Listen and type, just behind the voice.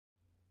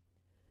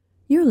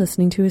You're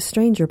listening to a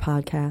Stranger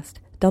podcast.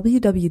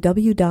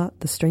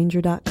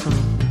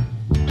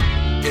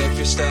 www.thestranger.com. If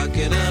you're stuck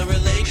in a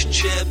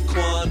relationship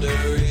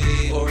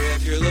quandary, or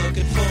if you're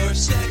looking for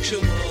sexual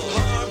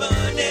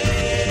harmony,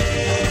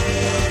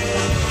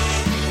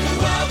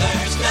 well,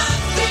 there's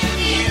nothing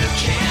you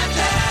can't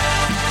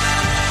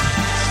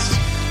ask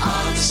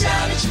on the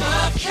Savage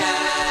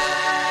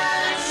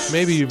Lovecast.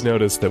 Maybe you've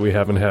noticed that we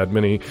haven't had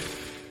many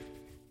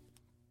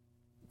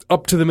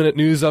up-to-the-minute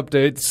news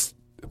updates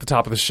at the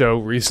top of the show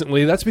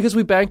recently. That's because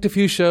we banked a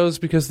few shows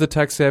because the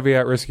tech-savvy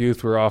at-risk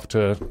youth were off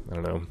to, I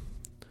don't know,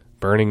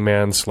 Burning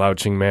Man,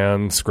 Slouching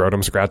Man,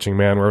 Scrotum Scratching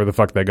Man, wherever the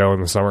fuck they go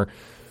in the summer.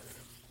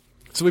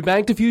 So we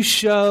banked a few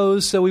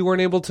shows, so we weren't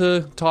able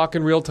to talk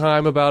in real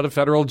time about a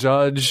federal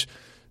judge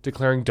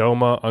declaring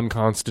DOMA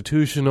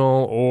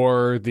unconstitutional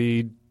or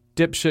the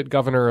dipshit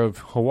governor of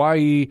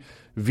Hawaii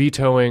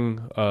vetoing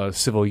a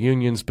civil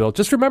unions bill.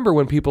 Just remember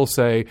when people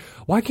say,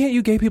 why can't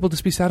you gay people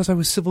just be satisfied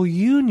with civil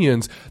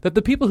unions? That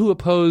the people who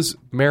oppose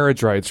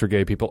marriage rights for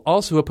gay people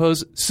also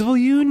oppose civil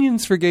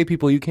unions for gay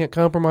people. You can't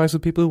compromise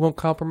with people who won't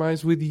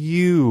compromise with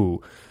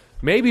you.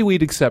 Maybe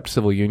we'd accept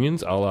civil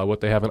unions, a la what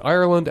they have in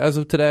Ireland as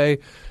of today,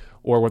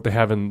 or what they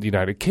have in the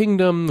United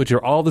Kingdom, which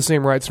are all the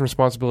same rights and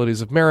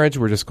responsibilities of marriage.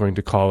 We're just going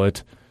to call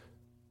it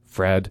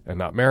Fred and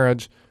not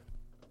marriage.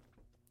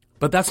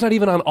 But that's not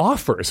even on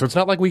offer, so it's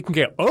not like we can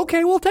get,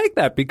 okay, we'll take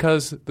that,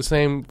 because the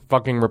same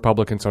fucking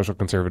Republican, social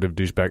conservative,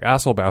 douchebag,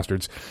 asshole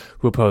bastards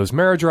who oppose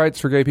marriage rights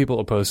for gay people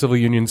oppose civil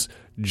unions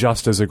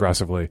just as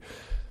aggressively.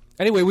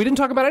 Anyway, we didn't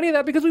talk about any of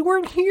that because we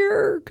weren't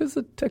here, because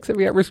the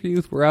tech-savvy at-risk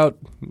youth were out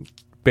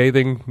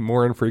bathing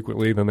more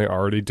infrequently than they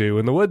already do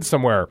in the woods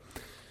somewhere.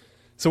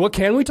 So what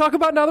can we talk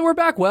about now that we're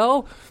back?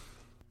 Well,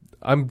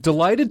 I'm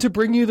delighted to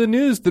bring you the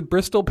news that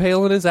Bristol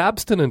Palin is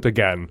abstinent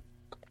again.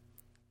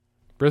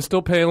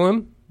 Bristol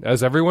Palin,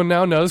 as everyone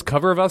now knows,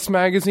 Cover of Us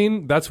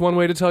magazine, that's one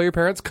way to tell your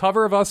parents.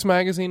 Cover of Us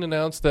magazine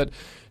announced that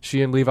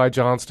she and Levi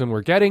Johnston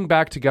were getting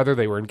back together.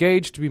 They were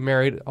engaged to be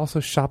married, also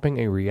shopping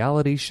a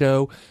reality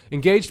show,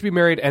 engaged to be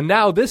married, and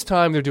now this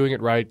time they're doing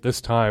it right. This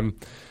time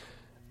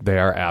they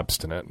are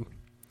abstinent.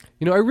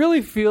 You know, I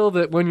really feel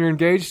that when you're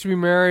engaged to be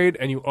married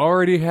and you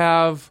already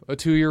have a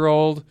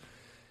 2-year-old,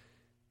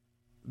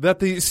 that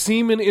the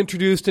semen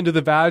introduced into the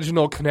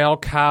vaginal canal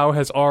cow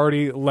has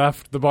already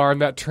left the barn.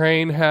 That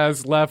train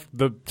has left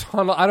the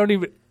tunnel.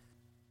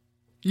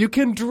 You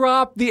can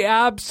drop the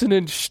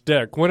abstinence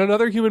shtick when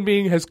another human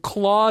being has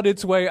clawed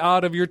its way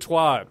out of your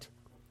twat.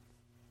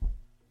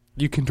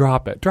 You can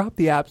drop it. Drop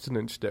the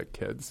abstinence shtick,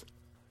 kids.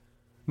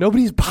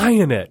 Nobody's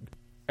buying it.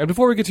 And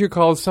before we get to your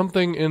calls,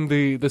 something in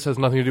the this has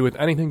nothing to do with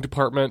anything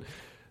department.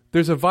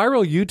 There's a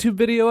viral YouTube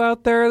video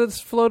out there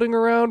that's floating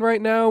around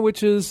right now,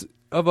 which is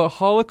of a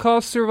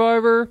Holocaust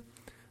survivor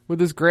with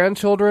his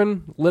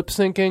grandchildren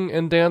lip-syncing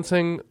and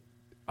dancing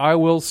I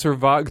Will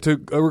Survive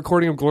to a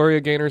recording of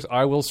Gloria Gaynor's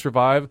I Will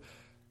Survive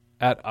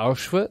at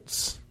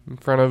Auschwitz in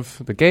front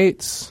of the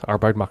gates,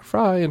 Arbeit macht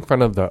frei, in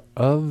front of the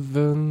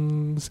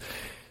ovens.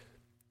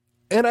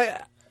 And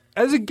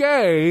as a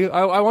gay,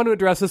 I want to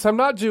address this. I'm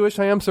not Jewish,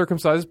 I am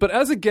circumcised, but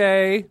as a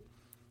gay,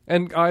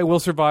 and I Will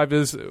Survive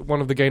is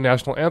one of the gay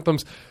national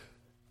anthems,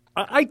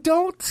 I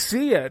don't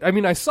see it. I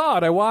mean, I saw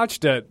it. I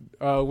watched it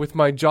with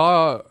my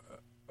jaw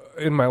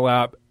in my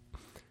lap.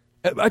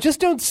 I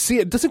just don't see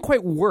it. It doesn't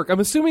quite work. I'm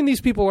assuming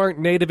these people aren't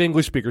native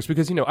English speakers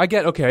because, you know, I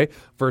get, okay,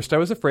 first I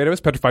was afraid, I was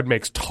petrified.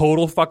 Makes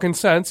total fucking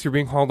sense. You're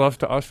being hauled off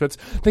to Auschwitz.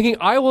 Thinking,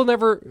 I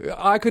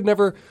could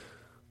never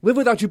live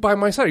without you by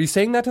my side. Are you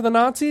saying that to the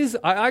Nazis?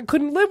 I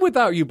couldn't live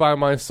without you by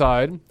my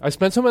side. I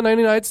spent so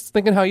many nights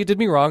thinking how you did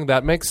me wrong.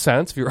 That makes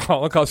sense. If you're a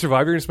Holocaust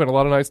survivor, you're going to spend a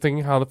lot of nights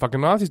thinking how the fucking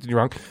Nazis did you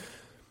wrong.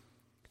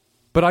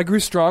 But I grew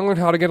strong, learned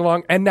how to get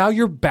along, and now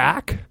you're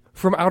back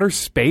from outer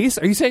space?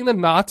 Are you saying the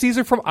Nazis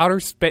are from outer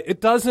space?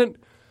 It doesn't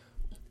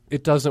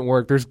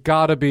work. There's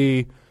got to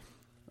be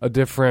a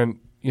different,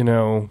 you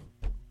know,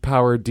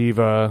 power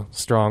diva,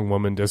 strong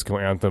woman disco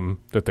anthem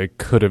that they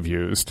could have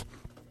used,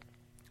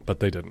 but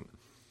they didn't.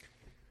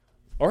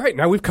 All right,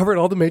 now we've covered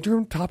all the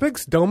major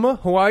topics. DOMA,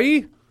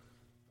 Hawaii,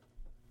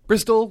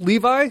 Bristol,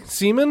 Levi,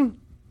 semen.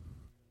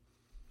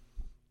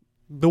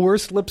 The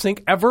worst lip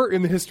sync ever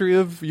in the history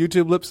of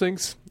YouTube lip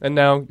syncs. And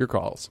now your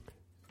calls.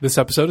 This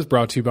episode is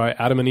brought to you by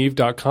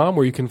AdamandEve.com,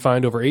 where you can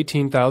find over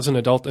 18,000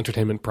 adult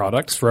entertainment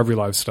products for every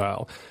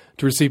lifestyle.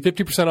 To receive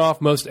 50%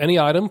 off most any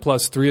item,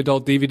 plus 3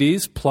 adult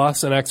DVDs,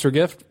 plus an extra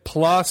gift,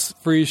 plus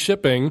free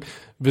shipping,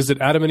 visit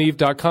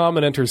AdamandEve.com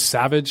and enter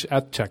SAVAGE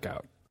at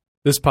checkout.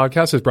 This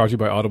podcast is brought to you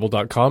by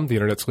Audible.com, the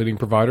internet's leading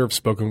provider of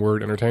spoken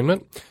word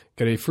entertainment.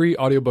 Get a free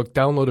audiobook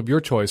download of your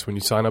choice when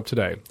you sign up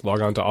today.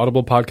 Log on to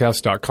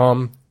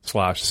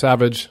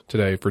audiblepodcast.com/savage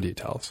today for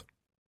details.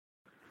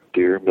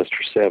 Dear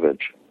Mr.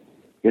 Savage,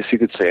 yes, you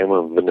could say I'm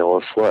a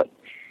vanilla slut.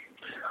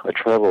 I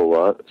travel a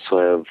lot, so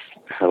I have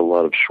had a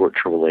lot of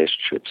short-term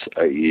relationships,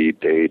 i.e.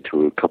 day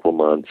to a couple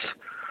months.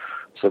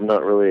 So I've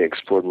not really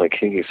explored my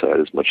kinky side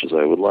as much as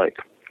I would like.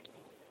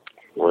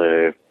 When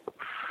I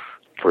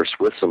first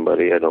with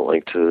somebody, I don't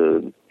like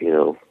to,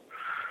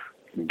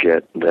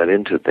 get that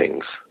into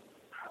things.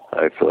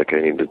 I feel like I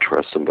need to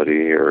trust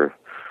somebody or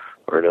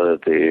or know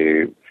that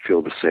they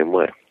feel the same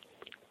way.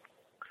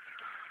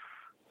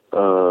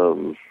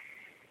 When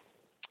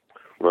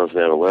I was an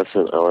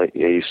adolescent, I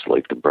used to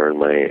like to burn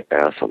my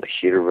ass on the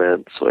heater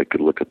vent so I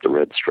could look at the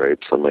red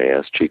stripes on my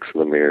ass cheeks in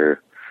the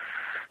mirror.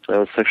 And I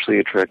was sexually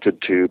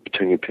attracted to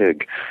Petunia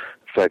Pig.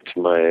 In fact,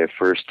 my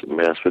first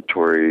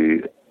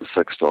masturbatory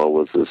sex doll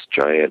was this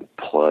giant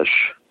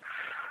plush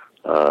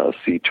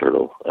sea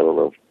turtle. I don't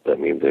know if that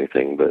means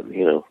anything, but,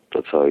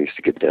 that's how I used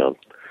to get down.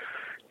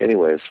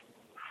 Anyways,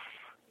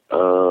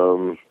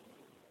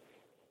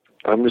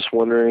 I'm just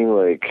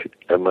wondering,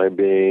 am I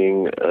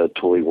being a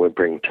totally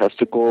whimpering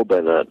testicle by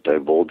not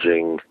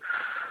divulging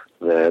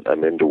that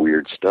I'm into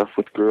weird stuff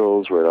with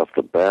girls right off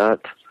the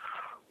bat?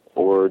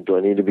 Or do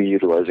I need to be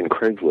utilizing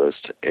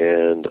Craigslist?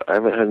 And I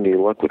haven't had any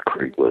luck with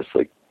Craigslist.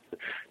 Do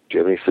you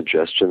have any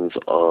suggestions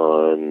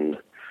on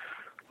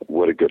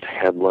what a good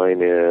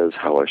headline is,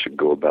 how I should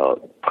go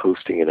about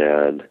posting an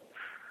ad?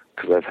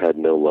 Because I've had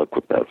no luck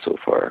with that so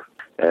far.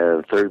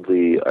 And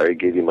thirdly, I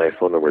gave you my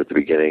phone number at the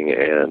beginning,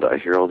 and I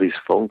hear all these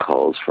phone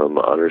calls from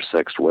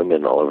honor-sexed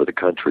women all over the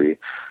country.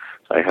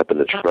 I happen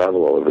to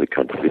travel all over the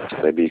country, so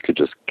maybe you could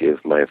just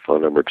give my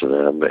phone number to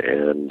them,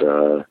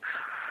 and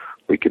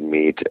we could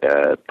meet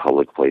at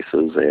public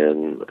places,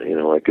 and,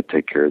 I could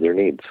take care of their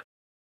needs.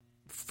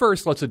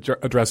 First, let's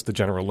address the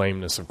general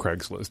lameness of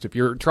Craigslist. If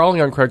you're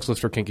trawling on Craigslist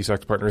for kinky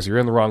sex partners, you're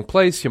in the wrong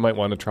place. You might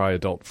want to try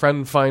Adult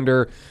Friend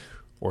Finder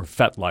or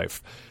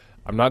FetLife.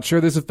 I'm not sure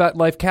there's a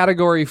FetLife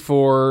category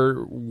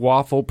for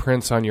waffle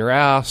prints on your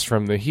ass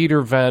from the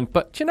heater vent,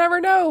 but you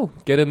never know.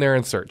 Get in there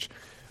and search.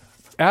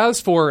 As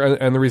for,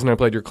 and the reason I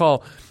played your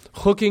call,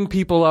 hooking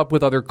people up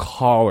with other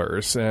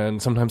callers, and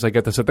sometimes I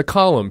get this at the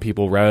column.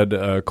 People read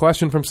a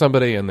question from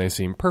somebody, and they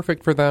seem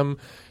perfect for them,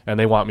 and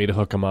they want me to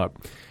hook them up.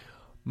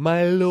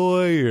 My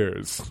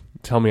lawyers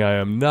tell me I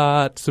am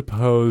not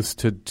supposed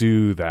to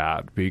do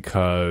that,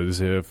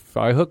 because if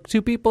I hook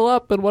two people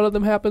up and one of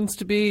them happens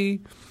to be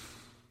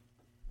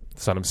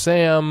Son of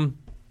Sam,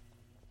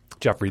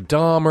 Jeffrey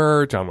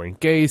Dahmer, John Wayne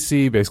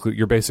Gacy, basically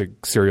your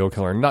basic serial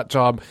killer nut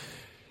job,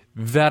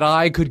 that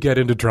I could get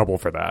into trouble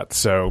for that.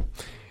 So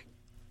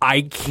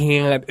I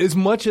can't, as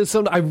much as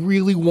I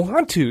really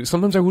want to.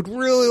 Sometimes I would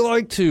really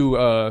like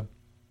to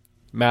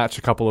match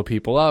a couple of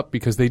people up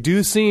because they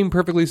do seem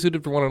perfectly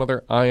suited for one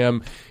another. I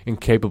am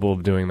incapable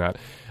of doing that.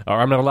 Or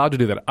I'm not allowed to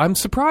do that. I'm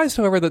surprised,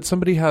 however, that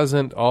somebody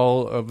hasn't,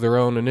 all of their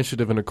own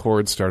initiative and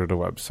accord, started a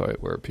website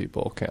where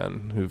people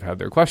who've had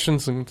their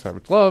questions and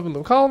savage love in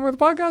the column or the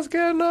podcast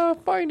can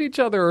find each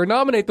other or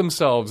nominate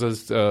themselves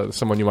as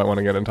someone you might want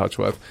to get in touch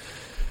with.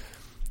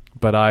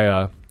 But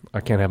I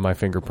can't have my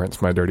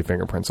fingerprints, my dirty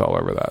fingerprints all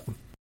over that.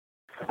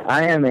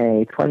 I am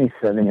a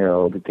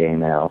 27-year-old gay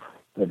male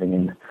living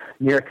in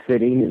New York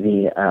City,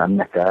 the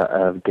mecca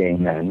of gay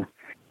men.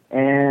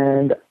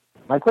 And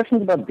my question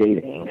is about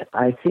dating.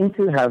 I seem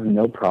to have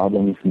no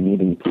problems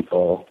meeting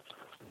people.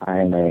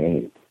 I'm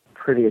a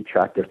pretty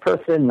attractive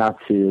person, not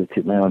to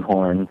toot my own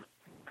horn.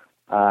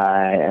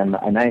 I am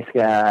a nice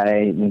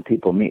guy. When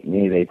people meet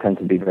me, they tend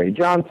to be very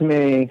drawn to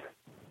me.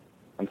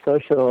 I'm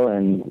social,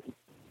 and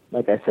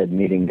like I said,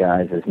 meeting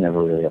guys is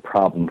never really a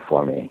problem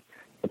for me.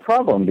 The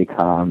problem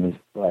becomes,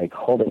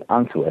 holding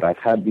onto it. I've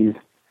had these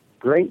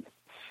great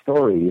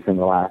stories in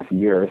the last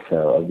year or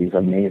so of these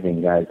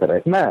amazing guys that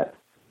I've met,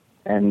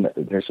 and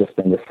there's just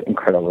been this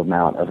incredible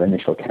amount of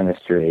initial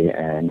chemistry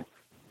and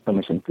so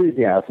much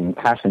enthusiasm and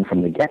passion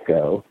from the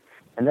get-go,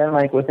 and then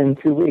within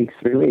 2 weeks,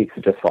 3 weeks,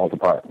 it just falls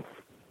apart.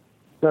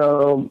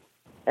 So,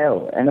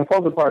 and it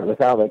falls apart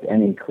without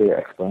any clear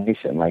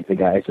explanation. The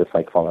guys just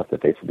fall off the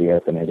face of the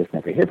earth, and I just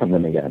never hear from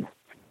them again.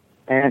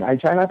 And I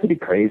try not to be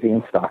crazy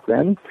and stalk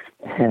them,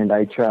 and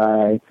I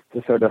try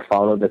to sort of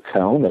follow the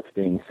tone that's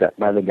being set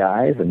by the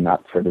guys and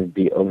not sort of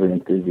be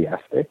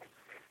over-enthusiastic.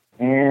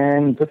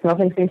 And just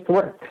nothing seems to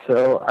work.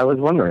 So I was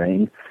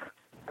wondering,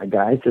 are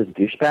guys just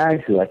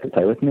douchebags who like to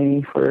play with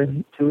me for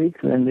 2 weeks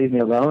and then leave me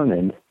alone?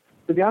 And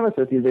to be honest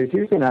with you, there's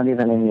usually not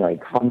even any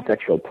fun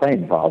sexual play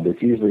involved.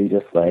 It's usually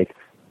just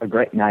a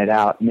great night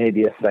out,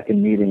 maybe a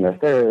second meeting or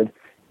third,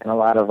 and a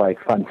lot of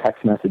fun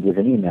text messages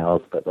and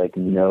emails, but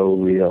no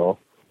real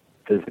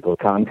physical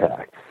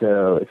contact.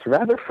 So it's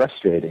rather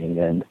frustrating,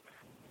 and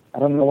I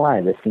don't know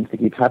why this seems to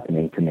keep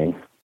happening to me.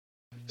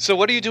 So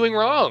what are you doing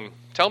wrong?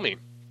 Tell me.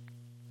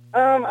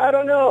 I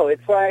don't know.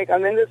 It's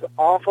I'm in this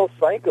awful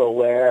cycle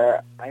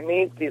where I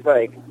meet these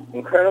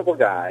incredible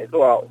guys,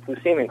 who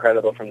seem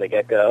incredible from the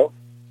get-go,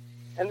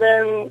 and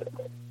then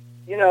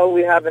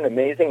we have an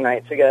amazing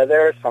night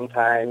together.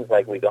 Sometimes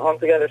we go home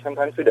together,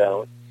 sometimes we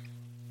don't.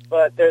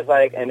 But there's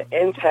an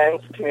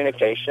intense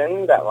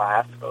communication that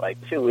lasts for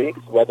 2 weeks,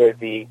 whether it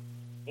be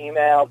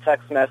email,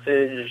 text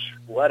message,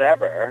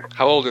 whatever.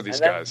 How old are these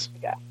guys?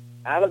 Yeah,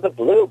 out of the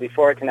blue,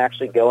 before it can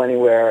actually go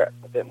anywhere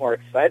a bit more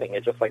exciting,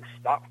 it just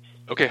stops.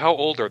 Okay, how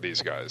old are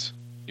these guys?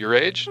 Your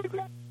age?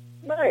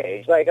 My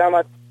age.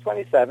 I'm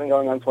 27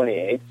 going on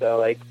 28,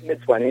 so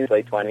mid-20s,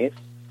 late 20s.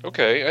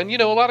 Okay, and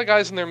a lot of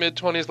guys in their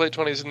mid-20s, late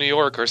 20s in New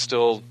York are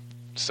still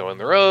sowing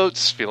their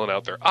oats, feeling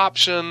out their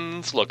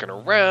options, looking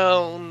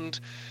around.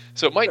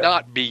 So it might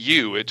not be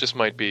you, it just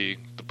might be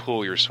the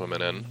pool you're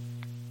swimming in.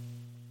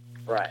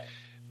 Right.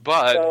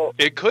 But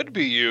it could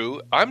be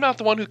you. I'm not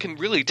the one who can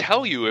really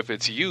tell you if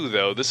it's you,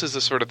 though. This is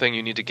the sort of thing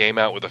you need to game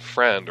out with a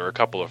friend or a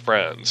couple of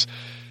friends.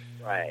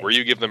 Right. Where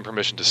you give them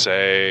permission to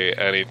say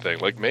anything.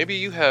 Like, maybe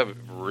you have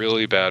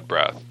really bad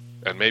breath,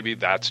 and maybe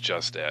that's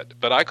just it.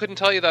 But I couldn't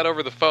tell you that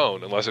over the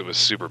phone unless it was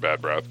super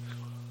bad breath.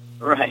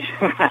 Right.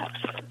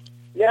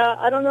 Yeah,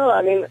 I don't know.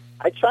 I mean,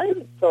 I try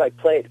to, like,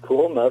 play it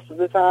cool most of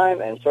the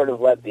time and sort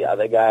of let the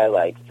other guy,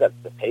 like, set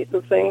the pace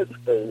of things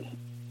because,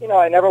 you know,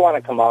 I never want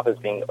to come off as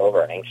being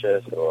over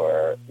anxious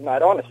or, you know, I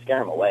don't want to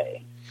scare him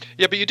away.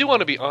 Yeah, but you do want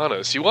to be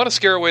honest. You want to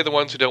scare away the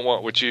ones who don't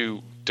want what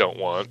you don't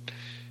want.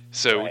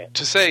 So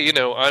to say, you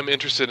know, I'm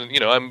interested in,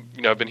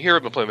 I've been here,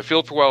 I've been playing the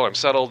field for a while, I'm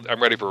settled, I'm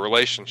ready for a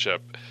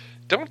relationship.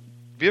 Don't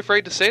be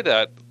afraid to say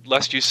that,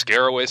 lest you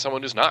scare away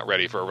someone who's not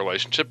ready for a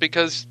relationship,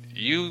 because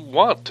you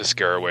want to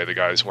scare away the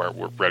guys who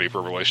aren't ready for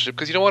a relationship,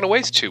 because you don't want to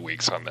waste 2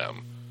 weeks on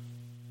them.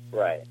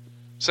 Right.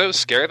 So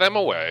scare them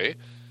away,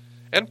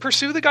 and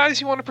pursue the guys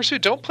you want to pursue.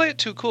 Don't play it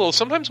too cool.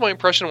 Sometimes my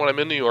impression when I'm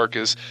in New York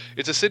is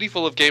it's a city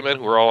full of gay men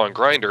who are all on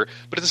Grindr,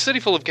 but it's a city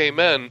full of gay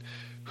men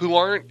who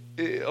aren't,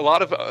 a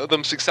lot of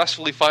them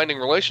successfully finding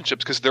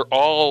relationships because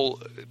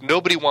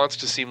nobody wants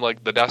to seem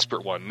like the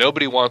desperate one.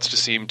 Nobody wants to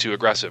seem too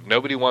aggressive.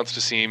 Nobody wants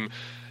to seem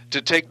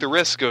to take the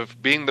risk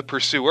of being the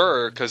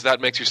pursuer because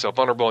that makes yourself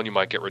vulnerable and you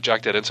might get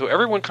rejected. And so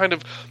everyone kind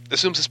of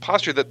assumes this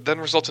posture that then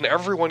results in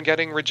everyone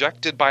getting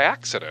rejected by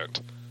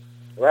accident.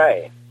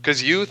 Right.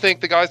 Because you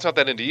think the guy's not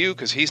that into you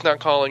because he's not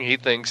calling. He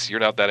thinks you're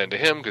not that into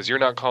him because you're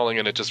not calling,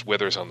 and it just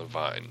withers on the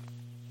vine.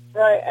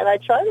 Right, and I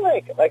try to,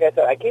 like I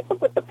said, I keep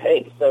up with the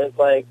pace. So it's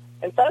like,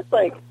 in fact,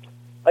 like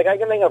I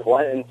can think of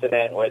one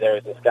incident where there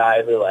was this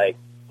guy who, like,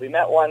 we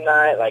met one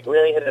night, like,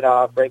 really hit it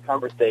off, great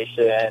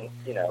conversation,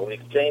 you know, we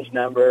exchanged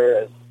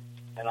numbers,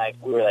 and, like,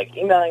 we were, like,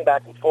 emailing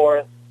back and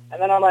forth.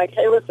 And then I'm like,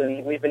 hey,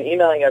 listen, we've been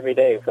emailing every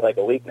day for, like,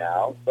 a week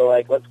now, so,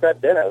 like, let's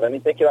grab dinner. Let me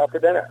take you out for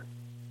dinner.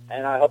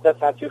 And I hope that's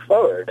not too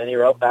forward. And he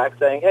wrote back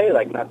saying, hey,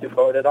 like, not too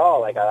forward at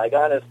all. Like, I like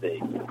honesty.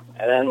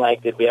 And then,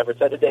 like, did we ever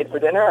set a date for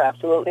dinner?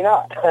 Absolutely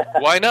not.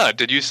 Why not?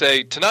 Did you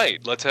say, tonight,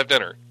 let's have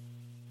dinner?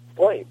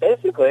 Well,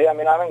 basically, I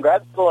mean, I'm in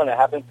grad school, and it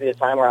happens to be a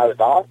time where I was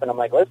off, and I'm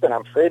like, listen,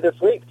 I'm free this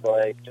week, so,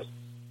 like, just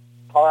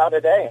call out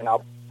a day, and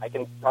I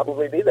can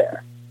probably be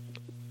there.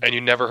 And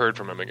you never heard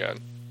from him again?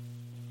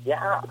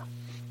 Yeah.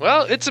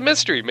 Well, it's a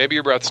mystery. Maybe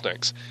your breath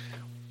stinks.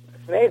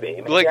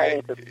 Maybe like, I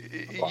need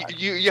to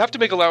you have to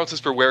make allowances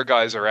for where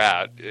guys are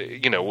at.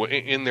 You know,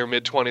 in their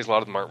mid-20s, a lot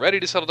of them aren't ready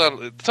to settle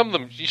down. Some of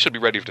them, you should be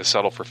ready to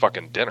settle for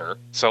fucking dinner.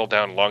 Settle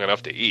down long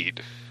enough to eat.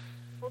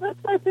 Well,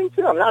 that's my thing,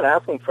 too. I'm not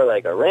asking for,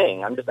 like, a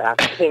ring. I'm just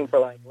asking for,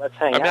 like, let's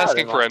hang out. I'm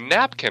asking for a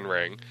napkin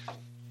ring.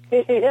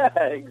 Yeah,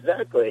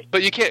 exactly.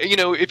 But you can't,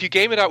 if you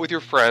game it out with your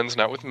friends,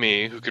 not with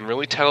me, who can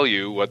really tell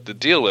you what the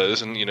deal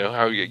is and,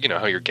 how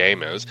your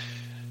game is,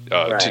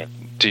 right.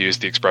 to use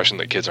the expression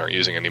that kids aren't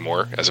using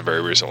anymore as of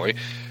very recently,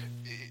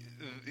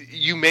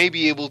 you may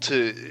be able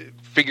to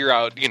figure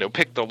out,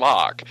 pick the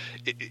lock.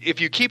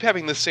 If you keep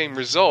having the same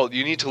result,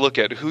 you need to look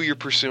at who you're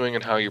pursuing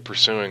and how you're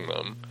pursuing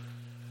them.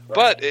 Right.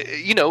 But,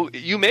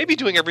 you may be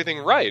doing everything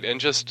right and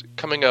just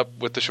coming up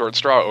with the short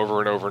straw over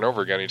and over and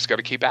over again. You just got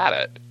to keep at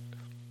it.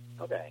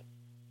 Okay.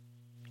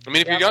 I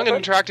mean, if you're young and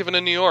attractive and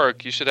in New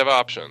York, you should have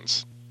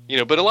options.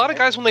 But a lot of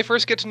guys, when they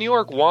first get to New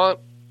York, want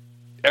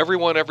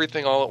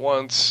everything all at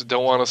once,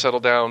 don't want to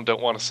settle down,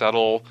 don't want to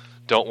settle,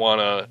 don't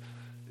want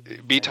to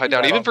be tied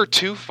down, even for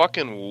 2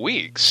 fucking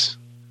weeks.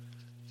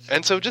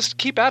 And so just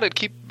keep at it,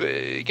 keep,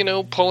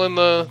 pulling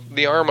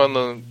the arm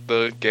on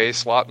the gay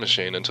slot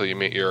machine until you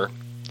meet your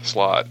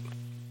slot.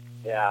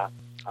 Yeah.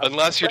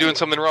 Unless you're doing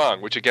something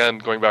wrong, which, again,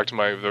 going back to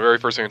the very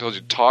first thing I told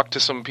you, talk to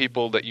some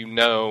people that you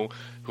know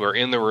who are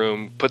in the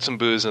room, put some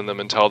booze in them,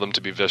 and tell them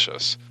to be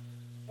vicious.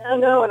 Yeah,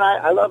 no, and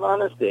I love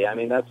honesty. I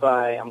mean, that's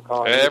why I'm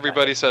calling.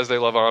 Everybody says they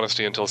love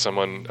honesty until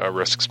someone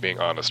risks being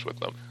honest with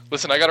them.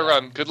 Listen, I got to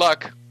run. Good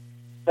luck.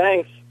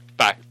 Thanks.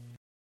 Bye.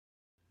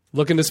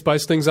 Looking to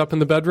spice things up in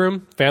the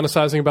bedroom?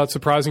 Fantasizing about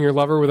surprising your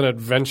lover with an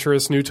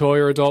adventurous new toy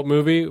or adult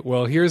movie?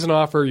 Well, here's an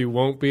offer you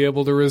won't be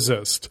able to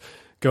resist.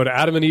 Go to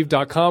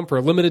adamandeve.com for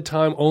a limited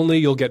time only.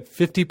 You'll get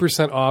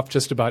 50% off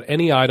just about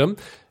any item.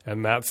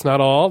 And that's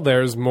not all.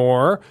 There's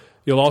more.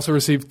 You'll also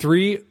receive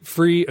 3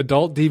 free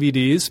adult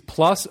DVDs,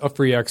 plus a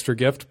free extra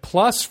gift,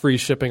 plus free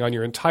shipping on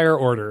your entire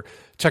order.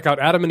 Check out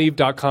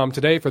adamandeve.com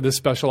today for this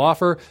special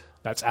offer.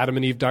 That's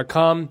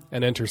adamandeve.com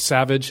and enter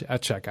SAVAGE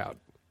at checkout.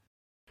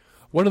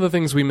 One of the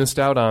things we missed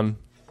out on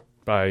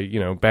by,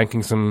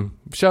 banking some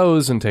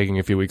shows and taking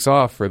a few weeks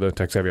off for the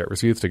tech-savvy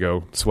at-risk youth to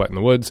go sweat in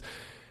the woods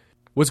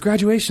was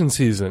graduation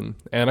season.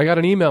 And I got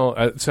an email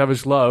at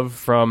Savage Love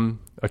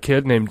from a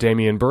kid named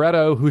Damian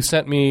Barretto who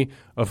sent me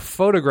a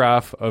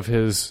photograph of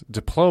his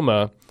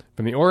diploma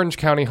from the Orange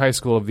County High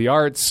School of the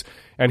Arts,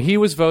 and he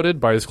was voted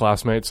by his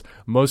classmates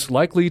most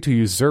likely to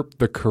usurp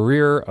the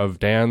career of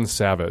Dan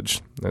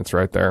Savage. That's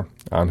right there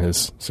on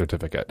his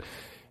certificate.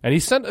 And he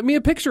sent me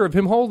a picture of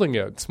him holding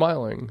it,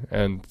 smiling.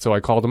 And so I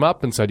called him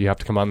up and said, you have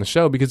to come on the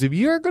show, because if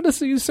you're going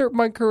to usurp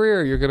my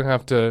career, you're going to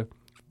have to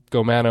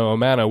go mano a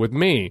mano with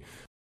me.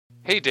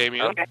 Hey,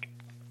 Damian. Okay.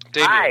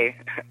 Damian. Hi.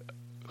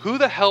 Who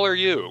the hell are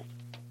you?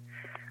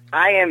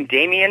 I am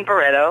Damian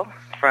Barreto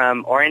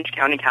from Orange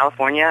County,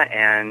 California,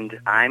 and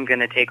I'm going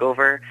to take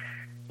over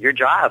your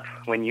job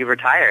when you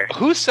retire.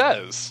 Who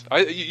says?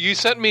 You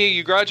sent me,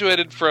 you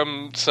graduated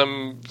from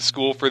some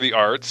school for the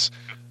arts.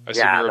 I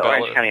assume Yeah, you're the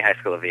Orange County High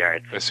School of the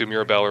Arts. I assume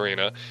you're a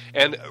ballerina.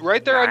 And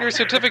right there on your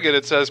certificate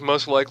it says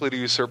most likely to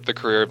usurp the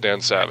career of Dan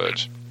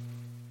Savage.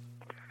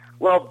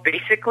 Well,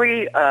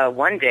 basically,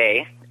 one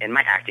day in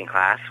my acting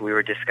class, we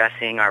were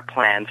discussing our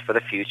plans for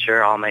the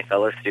future, all my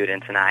fellow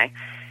students and I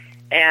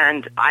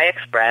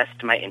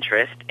expressed my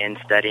interest in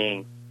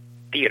studying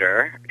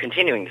theater,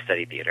 continuing to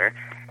study theater,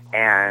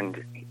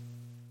 and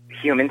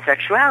human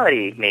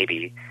sexuality,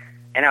 maybe.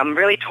 And I'm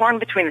really torn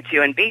between the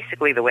two, and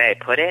basically the way I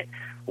put it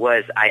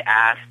was I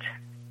asked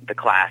the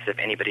class if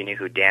anybody knew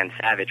who Dan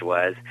Savage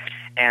was,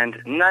 and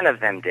none of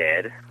them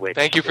did. Which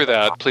Thank you for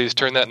that. Please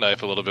turn that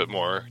knife a little bit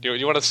more.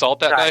 You want to salt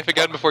that knife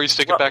again before you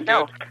stick it back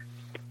in?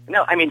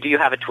 No, I mean, do you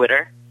have a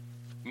Twitter?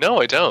 No,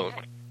 I don't.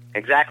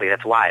 Exactly,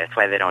 that's why. That's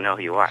why they don't know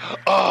who you are.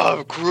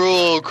 Oh,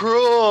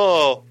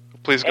 cruel.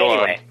 Please go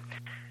on.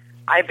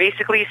 I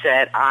basically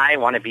said, I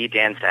want to be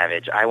Dan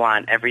Savage. I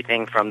want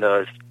everything from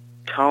those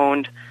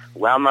toned,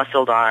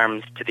 well-muscled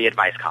arms to the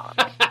advice column.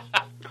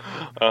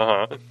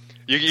 Uh-huh.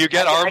 You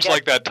get arms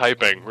like that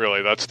typing,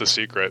 really. That's the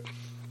secret.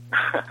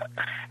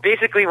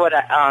 Basically,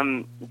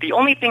 the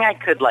only thing I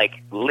could,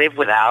 live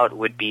without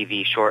would be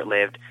the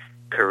short-lived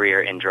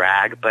career in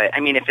drag. But, I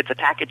mean, if it's a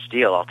package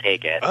deal, I'll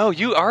take it. Oh,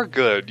 you are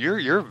good.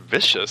 You're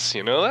vicious,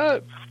 you know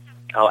that?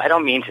 Oh, I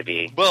don't mean to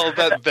be. Well,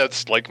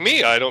 that's like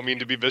me. I don't mean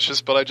to be vicious,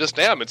 but I just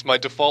am. It's my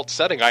default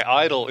setting. I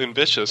idle in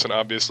vicious, and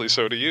obviously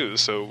so do you.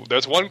 So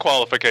there's one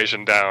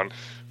qualification down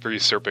for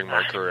usurping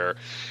my career.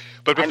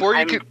 But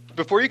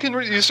before you can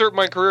usurp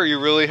my career, you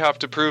really have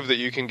to prove that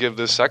you can give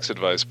this sex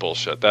advice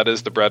bullshit. That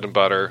is the bread and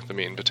butter, the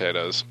meat and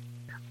potatoes.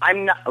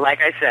 I'm not, like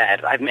I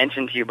said, I've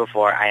mentioned to you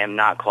before, I am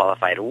not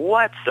qualified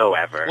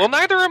whatsoever. Well,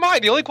 neither am I.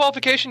 The only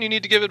qualification you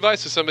need to give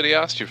advice is somebody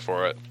asked you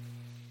for it.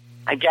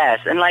 I guess.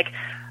 And,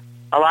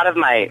 a lot of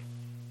my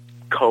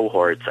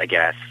cohorts, I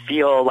guess,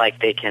 feel like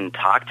they can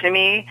talk to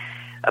me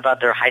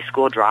about their high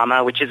school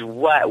drama, which is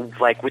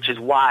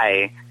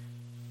why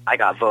I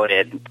got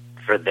voted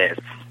for this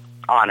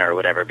honor or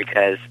whatever,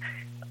 because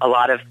a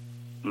lot of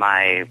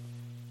my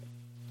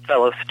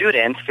fellow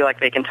students feel like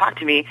they can talk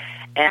to me,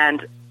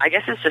 and I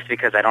guess it's just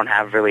because I don't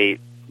have really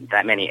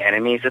that many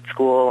enemies at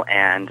school,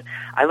 and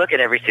I look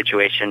at every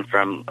situation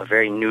from a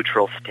very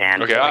neutral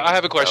standpoint. Okay, I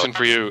have a question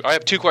for you. I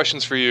have two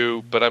questions for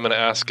you, but I'm going to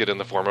ask it in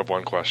the form of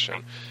one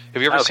question.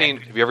 Have you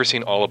ever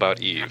seen All About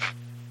Eve?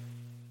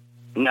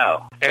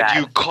 No. And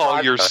you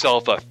call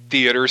yourself a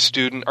theater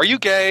student? Are you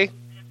gay?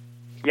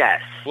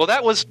 Yes. Well,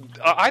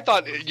 I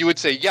thought you would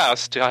say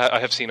yes to I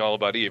have seen All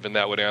About Eve, and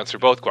that would answer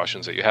both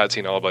questions, that you had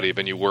seen All About Eve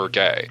and you were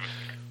gay.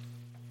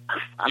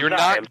 You're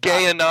not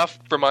gay enough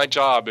for my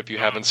job if you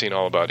haven't seen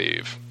All About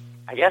Eve.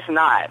 I guess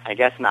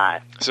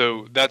not.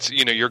 So that's,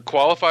 you're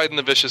qualified in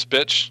the vicious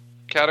bitch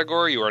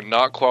category. You are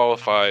not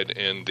qualified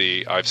in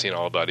the I've seen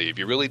All About Eve.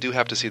 You really do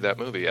have to see that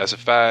movie as a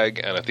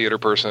fag and a theater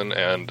person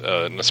and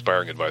an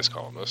aspiring advice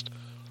columnist.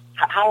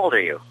 How old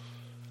are you?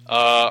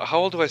 How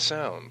old do I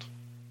sound?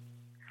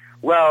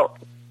 Well,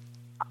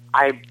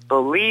 I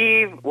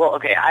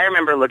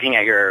remember looking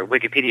at your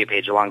Wikipedia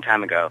page a long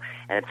time ago,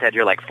 and it said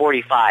you're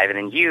 45,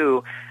 and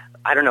then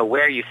I don't know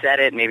where you said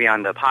it, maybe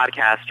on the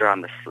podcast or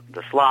on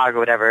the slog or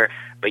whatever,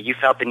 but you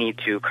felt the need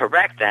to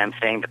correct them,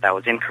 saying that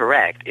was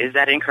incorrect. Is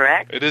that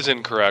incorrect? It is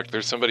incorrect.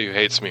 There's somebody who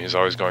hates me who's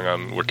always going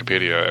on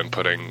Wikipedia and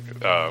putting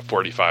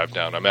 45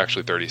 down. I'm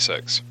actually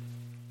 36.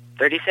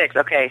 36,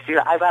 okay. See,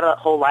 I've got a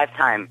whole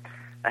lifetime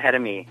ahead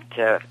of me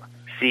to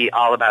see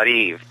All About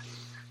Eve.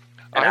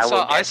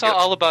 I saw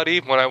All About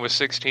Eve when I was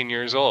 16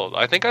 years old.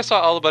 I think I saw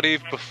All About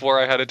Eve before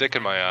I had a dick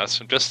in my ass.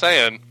 I'm just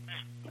saying.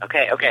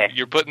 Okay.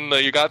 You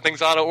got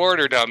things out of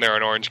order down there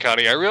in Orange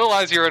County. I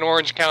realize you're in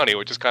Orange County,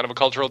 which is kind of a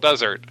cultural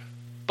desert.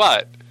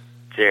 But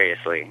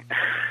seriously.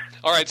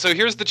 All right, so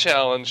here's the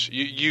challenge.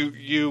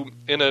 You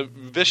in a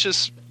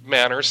vicious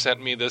manner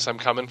sent me this I'm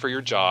coming for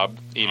your job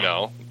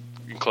email.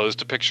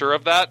 Enclosed a picture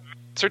of that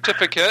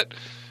certificate,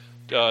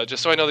 just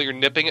so I know that you're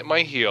nipping at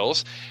my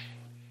heels.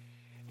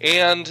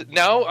 And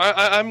now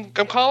I'm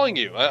calling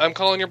you. I'm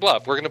calling your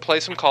bluff. We're going to play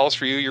some calls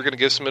for you. You're going to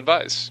give some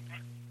advice.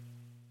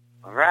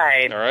 All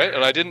right.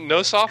 And I didn't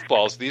know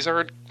softballs. These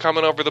aren't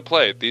coming over the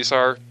plate. These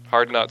are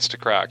hard nuts to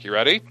crack. You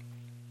ready?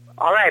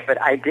 All right,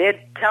 but I did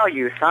tell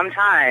you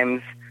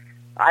sometimes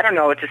I don't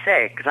know what to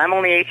say because I'm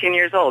only 18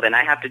 years old and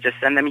I have to just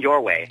send them your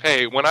way.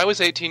 Hey, when I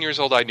was 18 years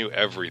old, I knew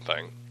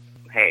everything.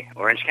 Hey,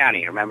 Orange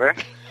County, remember?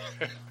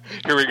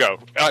 Here we go.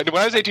 When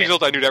I was 18 years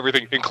old, I knew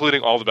everything,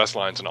 including all the best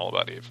lines in All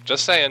About Eve.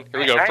 Just saying. Here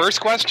we go.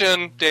 First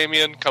question,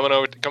 Damian, coming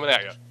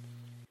at you.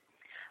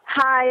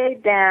 Hi,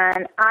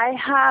 Dan. I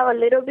have a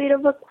little bit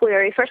of a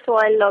query. First of all,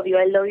 I love you.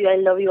 I love you. I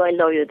love you. I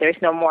love you.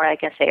 There's no more I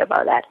can say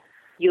about that.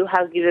 You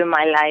have given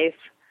my life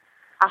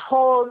a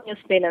whole new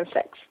spin on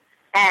sex,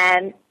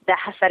 and that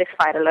has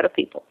satisfied a lot of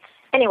people.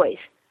 Anyways,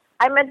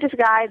 I met this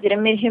guy,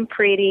 didn't meet him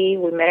pretty.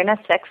 We met in a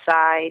sex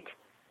site.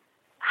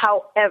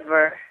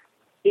 However,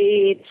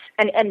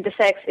 and the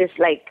sex is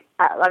like,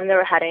 I've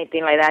never had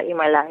anything like that in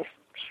my life,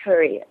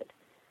 period.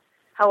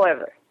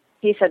 However,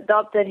 he's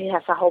adopted. He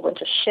has a whole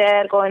bunch of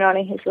shit going on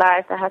in his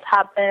life that has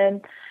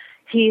happened.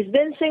 He's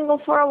been single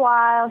for a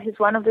while. He's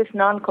one of these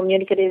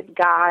non-communicative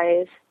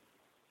guys.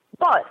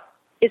 But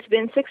it's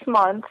been 6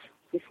 months.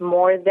 It's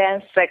more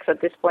than sex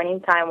at this point in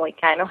time. We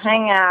kind of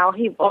hang out.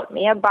 He bought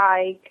me a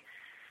bike.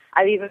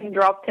 I've even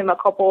dropped him a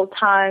couple of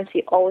times.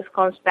 He always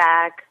comes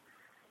back.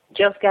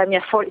 Just got me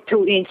a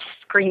 42-inch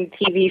screen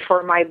TV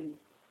for my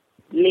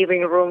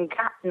living room.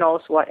 God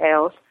knows what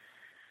else.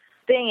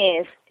 Thing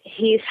is,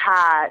 he's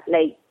had,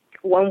 like,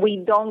 when we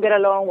don't get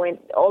along, when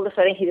all of a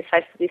sudden he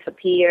decides to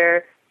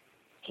disappear,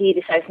 he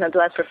decides not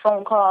to answer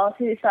phone calls,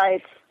 he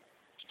decides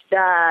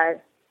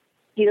that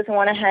he doesn't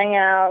want to hang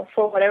out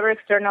for whatever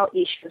external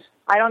issues.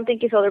 I don't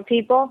think it's other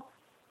people,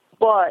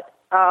 but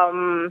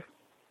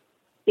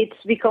it's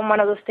become one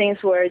of those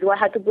things where do I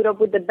have to put up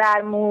with the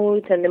bad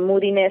moods and the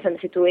moodiness and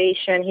the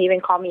situation. He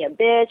even called me a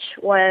bitch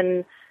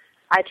when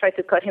I tried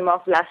to cut him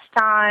off last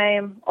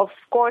time. Of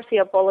course, he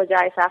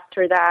apologized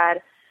after that.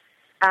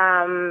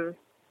 I'm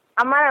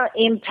at an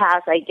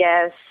impasse, I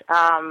guess.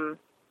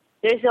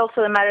 There's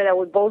also the matter that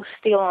we're both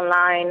still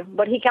online,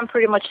 but he can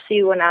pretty much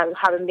see when I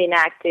haven't been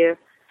active.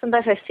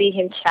 Sometimes I see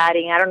him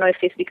chatting. I don't know if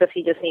it's because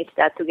he just needs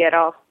that to get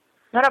off.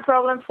 Not a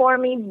problem for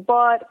me,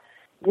 but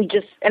we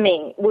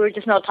were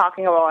just not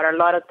talking about a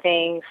lot of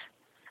things.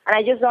 And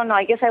I just don't know.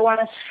 I guess I want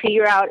to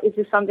figure out, is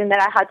this something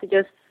that I had to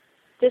just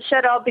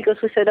shut up because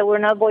we said that we're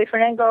not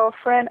boyfriend and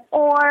girlfriend,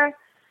 or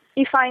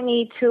if I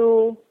need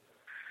to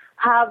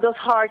have those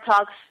hard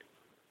talks,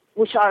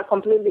 which are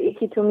completely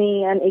icky to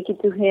me and icky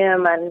to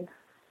him, and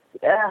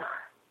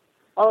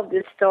all of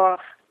this stuff.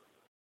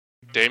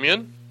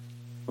 Damian?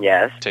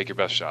 Yes? Take your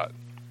best shot.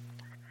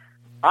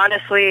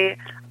 Honestly,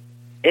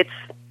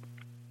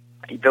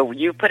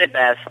 you put it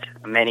best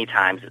many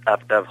times,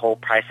 of the whole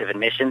price of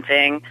admission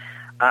thing.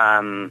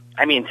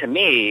 To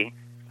me,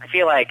 I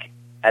feel like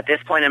at this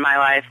point in my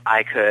life,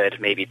 I could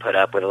maybe put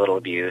up with a little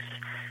abuse.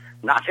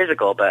 Not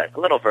physical, but a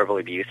little verbal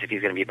abuse if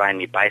he's going to be buying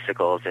me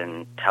bicycles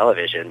and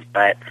televisions.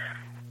 But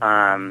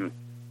I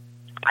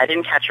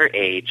didn't catch her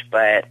age,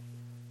 but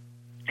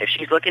if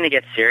she's looking to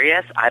get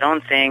serious, I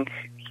don't think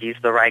he's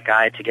the right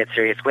guy to get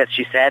serious with.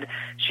 She said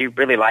she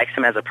really likes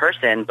him as a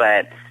person,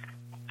 but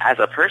as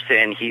a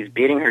person, he's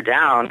beating her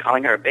down,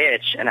 calling her a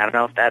bitch, and I don't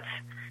know if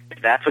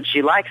that's what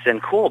she likes, then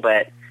cool,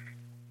 but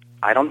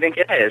I don't think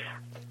it is.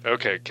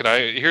 Okay,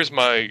 here's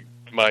my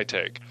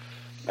take.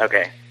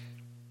 Okay.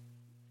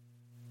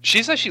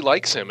 She says she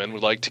likes him and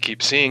would like to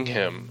keep seeing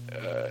him,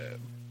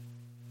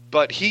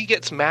 but he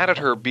gets mad at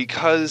her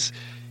because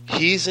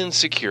he's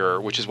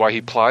insecure, which is why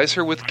he plies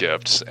her with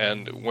gifts,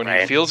 and when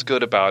he feels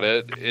good about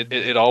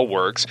it all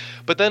works.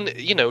 But then,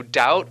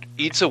 doubt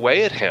eats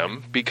away at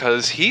him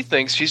because he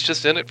thinks she's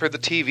just in it for the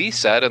TV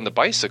set and the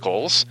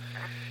bicycles,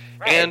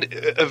 and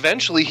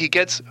eventually he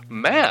gets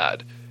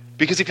mad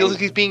because he feels like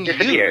he's being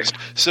used.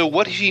 So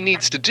what he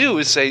needs to do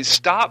is say,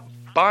 stop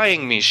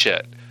buying me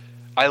shit.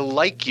 I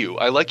like you.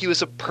 I like you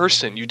as a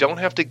person. You don't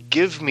have to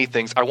give me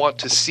things. I want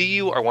to see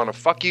you. I want to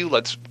fuck you.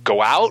 Let's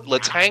go out.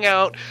 Let's hang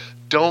out.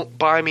 Don't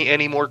buy me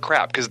any more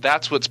crap, because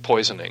that's what's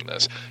poisoning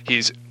this.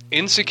 He's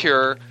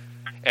insecure,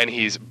 and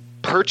he's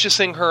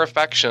purchasing her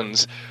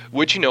affections,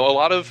 which, a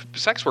lot of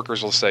sex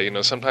workers will say,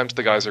 sometimes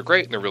the guys are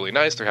great, and they're really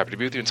nice, they're happy to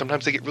be with you, and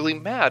sometimes they get really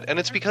mad, and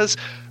it's because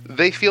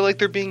they feel like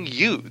they're being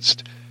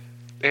used.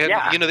 And,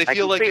 they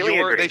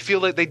feel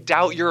like they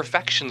doubt your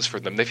affections for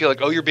them. They feel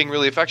like, oh, you're being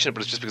really affectionate,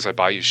 but it's just because I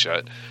buy you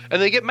shit.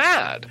 And they get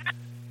mad.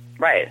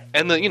 Right.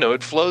 And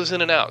it flows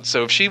in and out.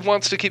 So if she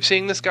wants to keep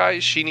seeing this guy,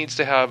 she needs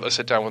to have a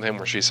sit down with him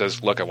where she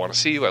says, look, I want to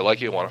see you, I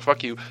like you, I want to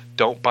fuck you,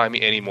 don't buy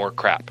me any more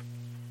crap.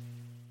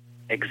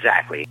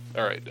 Exactly.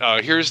 All right,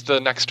 here's the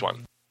next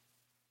one.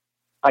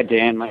 Hi,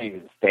 Dan. My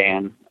name is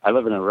Stan. I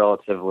live in a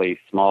relatively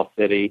small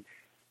city.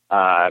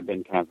 I've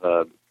been kind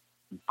of a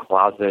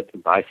closet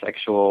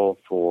bisexual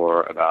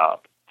for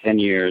about 10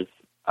 years.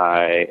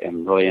 I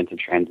am really into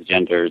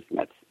transgenders, and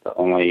that's the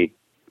only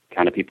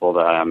kind of people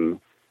that I'm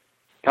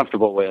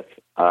comfortable with.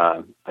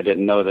 I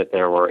didn't know that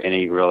there were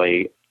any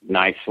really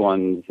nice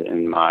ones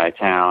in my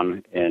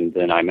town, and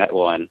then I met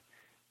one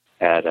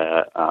at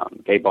a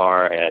gay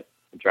bar at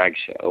a drag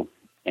show,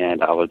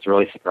 and I was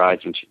really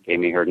surprised when she gave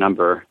me her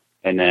number.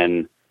 And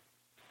then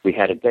we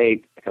had a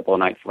date a couple of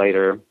nights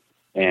later,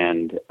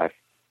 and I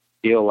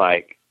feel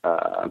like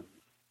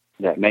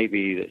that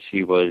maybe that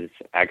she was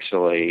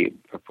actually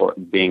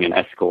being an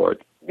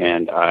escort,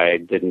 and I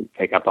didn't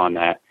pick up on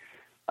that.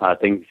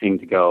 Things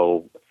seemed to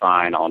go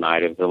fine all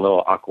night. It was a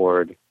little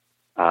awkward.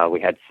 We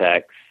had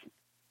sex.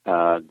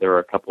 There were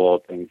a couple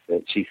of things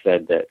that she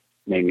said that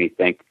made me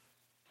think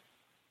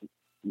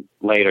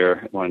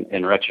later, when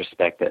in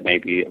retrospect, that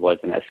maybe it was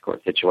an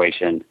escort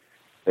situation.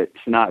 It's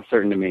not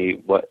certain to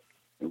me what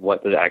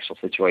the actual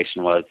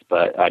situation was,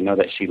 but I know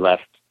that she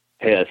left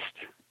pissed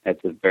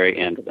at the very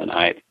end of the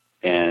night,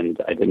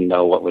 and I didn't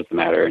know what was the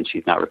matter, and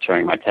she's not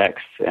returning my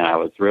texts, and I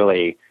was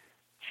really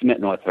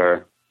smitten with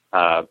her,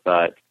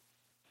 but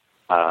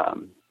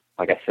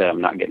like I said, I'm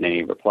not getting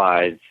any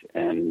replies,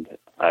 and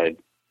I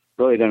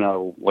really don't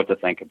know what to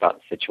think about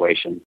the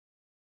situation.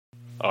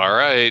 All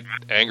right,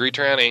 angry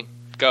tranny,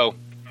 go.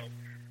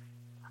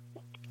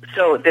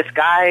 So this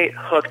guy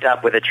hooked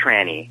up with a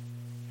tranny.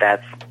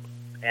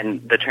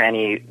 And the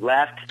tranny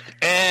left.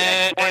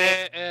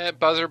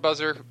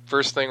 Buzzer.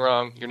 First thing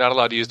wrong. You're not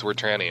allowed to use the word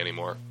tranny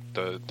anymore.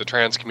 The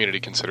trans community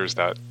considers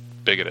that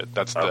bigoted.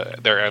 That's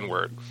their N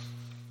word.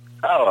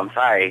 Oh, I'm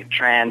sorry.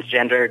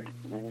 Transgendered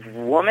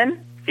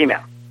woman?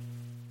 Female?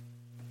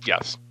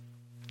 Yes.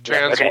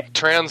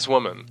 Trans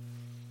woman.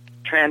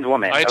 Trans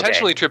woman. I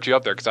intentionally tripped you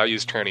up there because I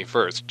used tranny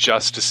first,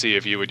 just to see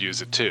if you would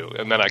use it too,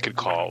 and then I could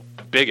call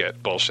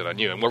bigot bullshit on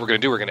you. And what we're going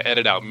to do, we're going to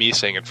edit out me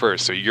saying it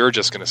first, so you're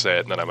just going to say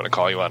it, and then I'm going to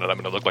call you on it. I'm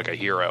going to look like a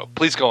hero.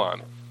 Please go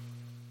on.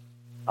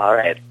 All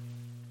right.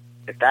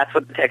 If that's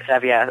what the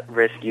tech-savvy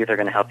at-risk youth are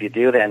going to help you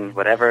do, then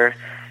whatever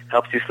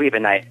helps you sleep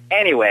at night.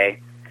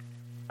 Anyway,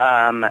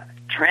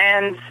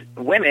 trans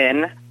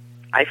women,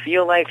 I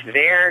feel like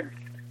they're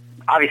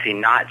obviously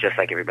not just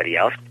like everybody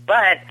else,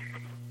 but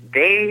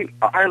they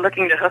are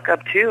looking to hook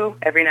up too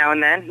every now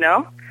and then,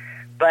 no?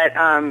 But,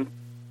 I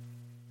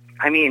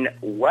mean,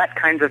 what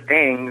kinds of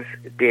things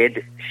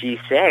did she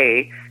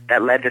say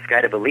that led this guy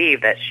to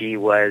believe that she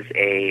was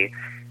a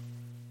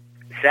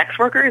sex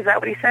worker? Is that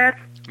what he said?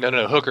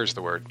 No, hooker's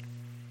the word.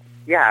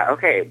 Yeah,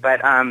 okay,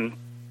 but, I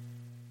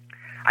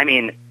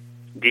mean,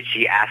 did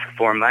she ask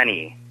for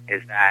money?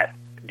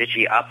 Did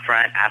she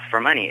upfront ask for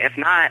money? If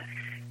not,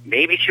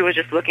 maybe she was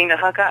just looking to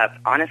hook up.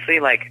 Honestly,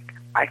 like,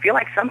 I feel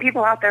like some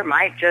people out there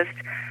might just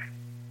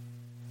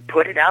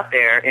put it out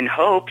there in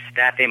hopes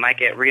that they might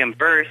get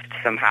reimbursed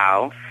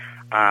somehow.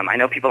 I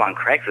know people on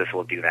Craigslist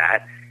will do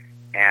that,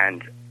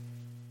 and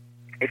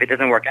if it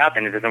doesn't work out,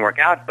 then it doesn't work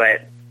out,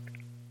 but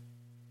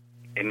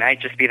it might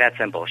just be that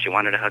simple. She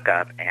wanted to hook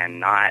up and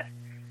not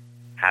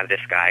have this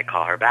guy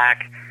call her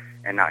back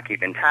and not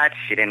keep in touch.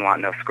 She didn't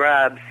want no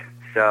scrubs,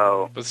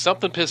 so... But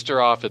something pissed her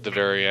off at the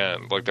very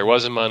end. Like, there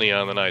wasn't money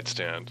on the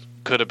nightstand.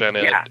 Could have been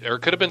it, or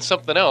it could have been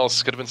something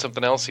else. Could have been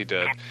something else he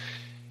did.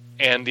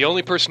 And the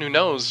only person who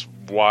knows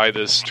why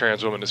this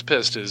trans woman is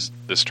pissed is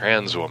this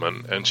trans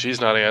woman, and she's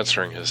not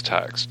answering his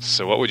text.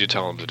 So what would you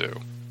tell him to do?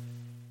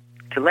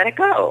 To let it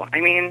go.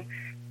 I mean,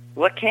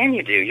 what can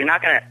you do? You're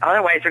not going to...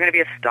 Otherwise, you're going to be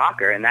a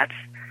stalker, and that's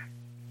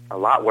a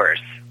lot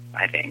worse,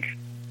 I think.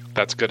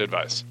 That's good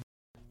advice.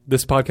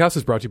 This podcast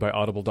is brought to you by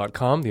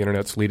Audible.com, the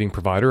internet's leading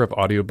provider of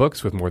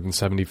audiobooks with more than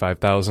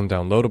 75,000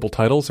 downloadable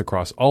titles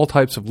across all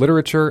types of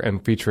literature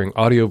and featuring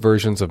audio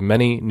versions of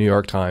many New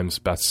York Times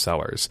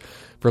bestsellers.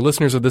 For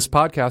listeners of this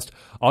podcast,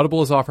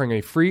 Audible is offering a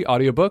free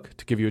audiobook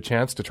to give you a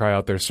chance to try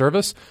out their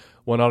service.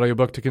 One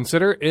audiobook to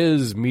consider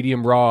is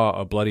Medium Raw,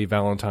 A Bloody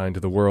Valentine to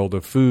the World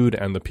of Food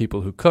and the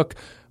People Who Cook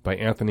by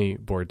Anthony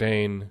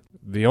Bourdain,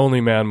 the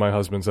only man my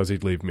husband says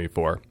he'd leave me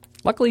for.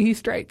 Luckily, he's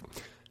straight.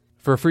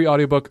 For a free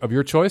audiobook of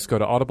your choice, go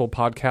to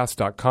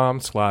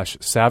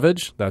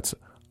audiblepodcast.com/savage. That's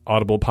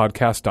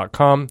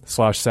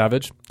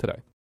audiblepodcast.com/savage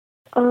today.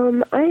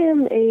 I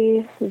am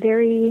a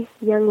very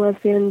young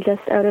lesbian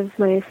just out of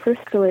my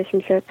first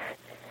relationship,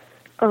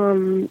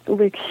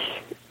 which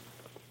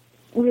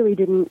really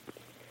didn't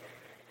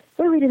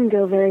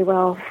go very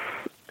well.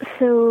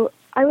 So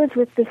I was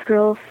with this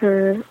girl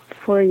for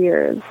 4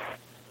 years.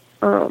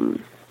 So,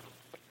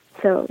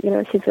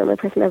 she's the only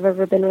person I've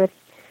ever been with.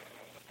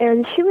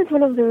 And she was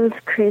one of those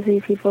crazy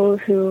people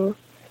who,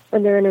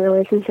 when they're in a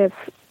relationship,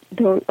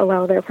 don't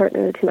allow their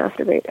partner to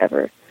masturbate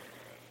ever.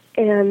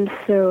 And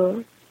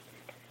so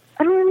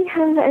I don't really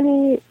have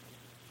any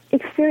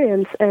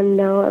experience, and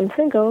now I'm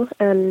single,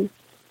 and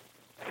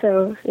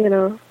so, I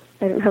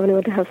don't have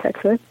anyone to have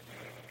sex with.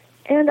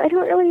 And I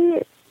don't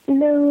really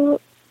know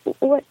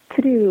what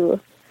to do.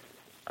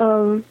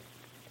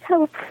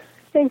 Help.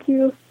 Thank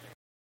you.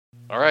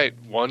 All right,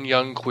 one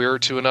young queer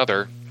to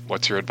another.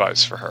 What's your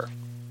advice for her?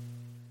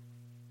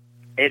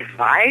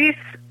 Advice?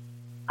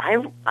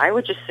 I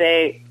would just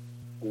say,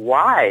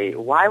 why?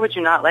 Why would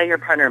you not let your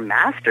partner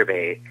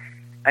masturbate?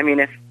 I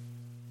mean,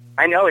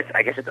 I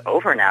guess it's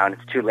over now and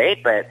it's too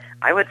late, but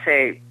I would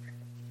say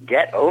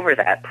get over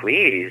that,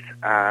 please.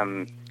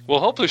 Well,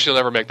 hopefully she'll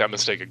never make that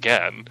mistake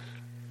again.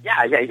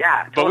 Yeah.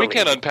 But totally. we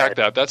can't unpack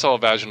that. That's all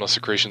vaginal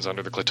secretions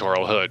under the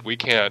clitoral hood. We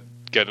can't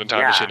get in a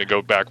time machine and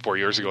go back 4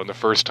 years ago, and the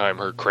first time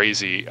her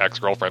crazy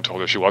ex-girlfriend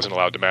told her she wasn't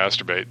allowed to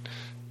masturbate,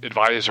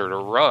 advise her to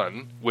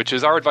run, which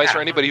is our advice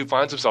for anybody who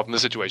finds himself in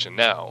this situation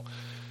now.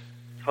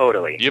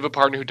 Totally. You have a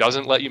partner who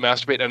doesn't let you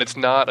masturbate, and it's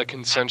not a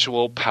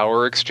consensual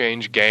power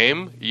exchange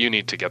game, you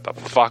need to get the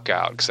fuck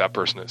out, because that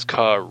person is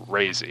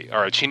crazy. All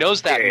right, she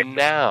knows that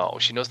now.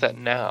 She knows that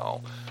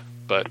now.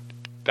 But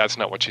that's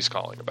not what she's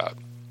calling about.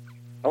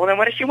 Well, then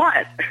what does she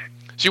want?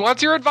 She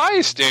wants your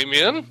advice,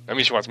 Damian. I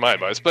mean, she wants my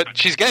advice, but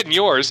she's getting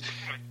yours.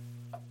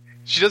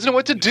 She doesn't know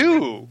what to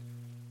do.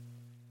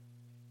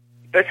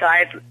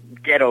 Besides,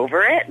 get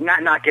over it?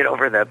 Not get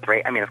over the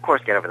break. I mean, of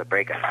course, get over the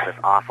breakup. It's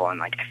awful,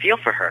 and, I feel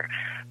for her.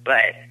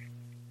 But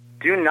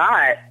do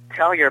not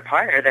tell your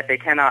partner that they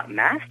cannot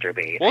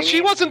masturbate. Well,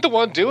 she wasn't the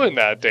one doing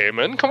that,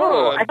 Damon. Come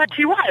on. I thought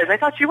she was. I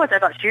thought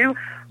you.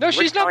 No,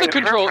 she's not the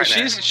control.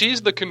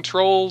 She's the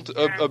controlled,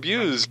 Mm-hmm.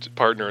 abused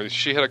partner.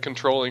 She had a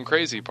controlling,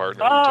 crazy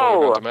partner. Who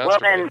told her not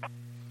to masturbate.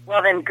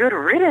 Well then, good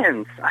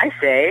riddance, I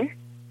say.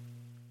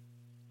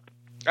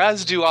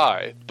 As do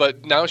I.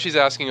 But now she's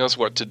asking us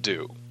what to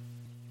do.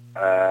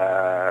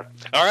 All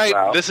right,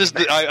 well. this is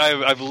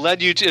I've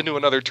led you into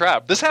another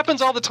trap. This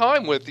happens all the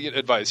time with the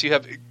advice. You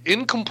have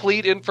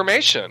incomplete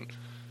information.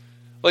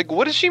 Like,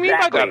 what does she mean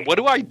by that? What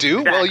do I do?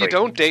 Exactly. Well, you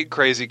don't date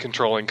crazy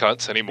controlling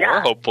cunts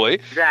anymore, hopefully.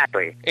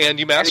 Exactly. And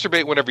you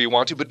masturbate whenever you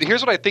want to. But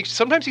here's what I think.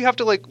 Sometimes you have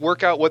to, like,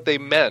 work out what they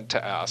meant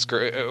to ask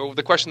or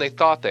the question they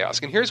thought they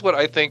asked. And here's what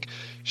I think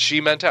she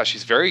meant to ask.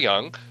 She's very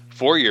young,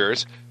 4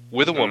 years,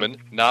 with a woman,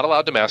 not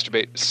allowed to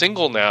masturbate,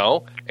 single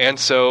now, and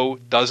so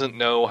doesn't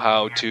know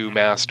how to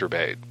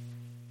masturbate.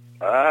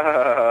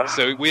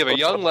 So we have a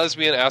young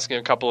lesbian asking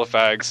a couple of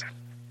fags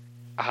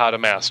how to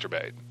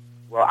masturbate.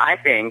 Well, I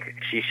think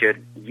she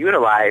should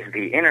utilize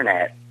the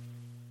internet.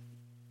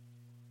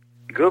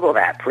 Google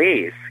that,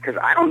 please, because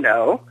I don't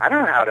know. I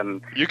don't know how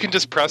to... You can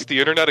just press the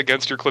internet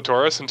against your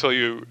clitoris until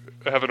you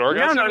have an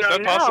orgasm? No, Is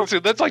that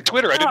possible? That's like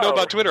Twitter. I didn't know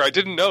about Twitter. I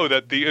didn't know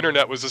that the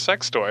internet was a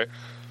sex toy.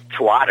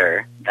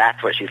 Twatter.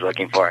 That's what she's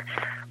looking for.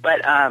 But,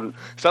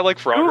 is that like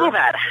Frogger? Google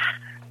that.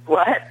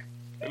 What?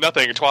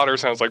 Nothing. Twatter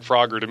sounds like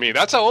Frogger to me.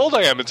 That's how old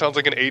I am. It sounds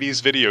like an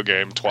 80s video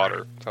game,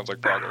 Twatter. Sounds like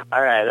Frogger.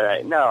 All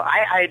right. No,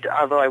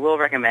 although I will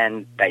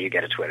recommend that you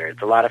get a Twitter.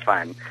 It's a lot of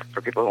fun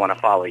for people who want to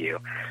follow you.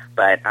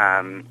 But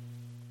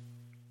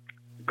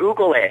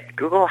Google it.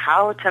 Google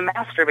how to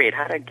masturbate,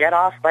 how to get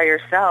off by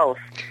yourself.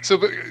 So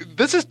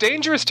this is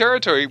dangerous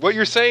territory. What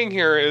you're saying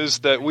here is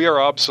that we are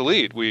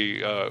obsolete.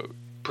 We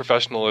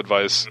professional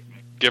advice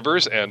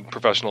givers and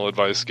professional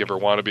advice giver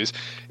wannabes.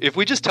 If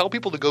we just tell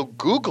people to go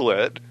Google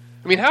it,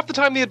 I mean, half the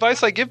time the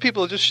advice I give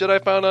people is just shit I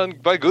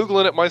found by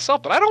Googling it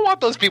myself. But I don't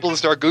want those people to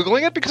start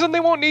Googling it because then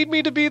they won't need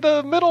me to be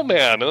the middleman,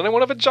 and then they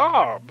won't have a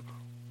job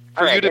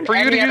for you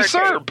to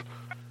usurp.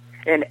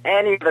 In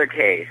any other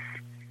case.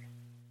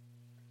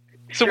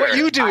 So what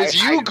you do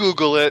is you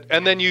Google it,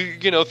 and then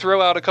you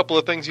throw out a couple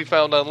of things you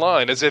found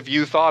online as if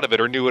you thought of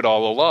it or knew it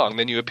all along.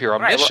 Then you appear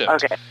omniscient.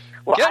 Right, okay.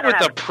 Well, get with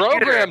the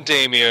program,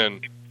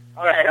 Damian.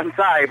 All right, I'm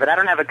sorry, but I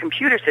don't have a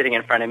computer sitting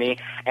in front of me,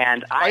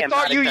 and I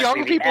thought you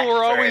young people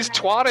were always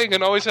twatting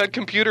and always had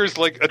computers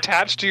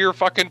attached to your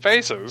fucking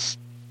faces.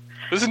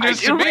 This is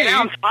news to me. Right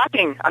now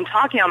I'm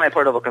talking on my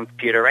portable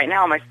computer right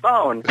now on my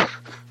phone.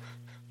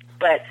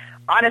 But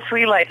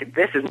honestly,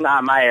 this is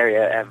not my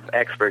area of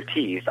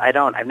expertise.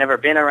 I've never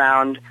been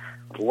around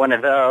one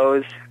of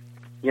those.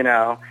 I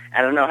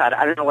don't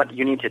know what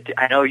you need to do.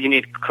 I know you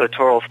need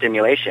clitoral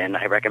stimulation.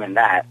 I recommend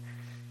that.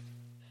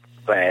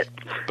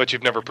 But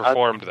you've never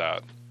performed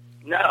that.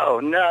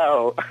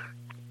 No.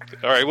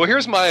 All right, well,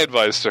 here's my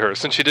advice to her,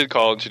 since she did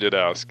call and she did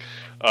ask.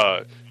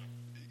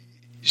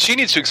 She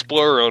needs to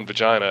explore her own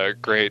vagina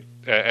at great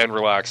and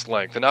relaxed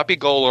length and not be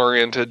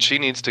goal-oriented. She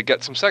needs to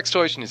get some sex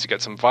toys. She needs to get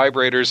some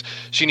vibrators.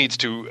 She needs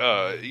to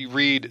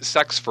read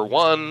Sex for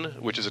One,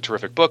 which is a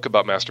terrific book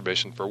about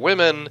masturbation for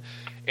women.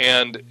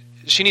 And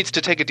she needs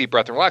to take a deep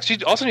breath and relax.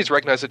 She also needs to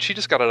recognize that she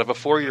just got out of a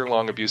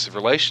 4-year-long abusive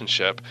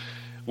relationship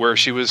where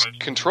she was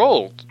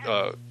controlled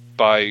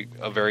by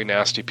a very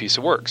nasty piece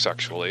of work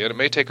sexually, and it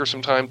may take her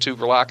some time to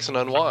relax and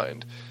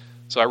unwind.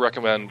 So I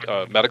recommend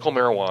medical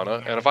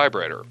marijuana and a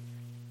vibrator.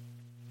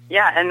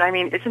 Yeah, and I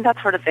mean, isn't that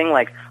sort of thing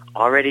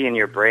already in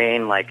your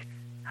brain,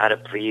 how to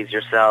please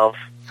yourself?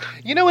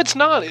 It's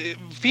not.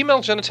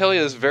 Female genitalia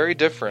is very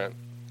different.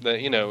 I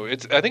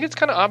think it's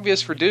kind of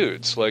obvious for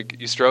dudes.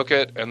 You stroke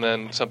it, and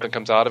then something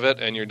comes out of it,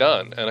 and you're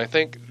done. And I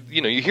think,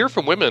 you hear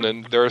from women,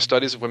 and there are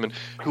studies of women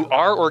who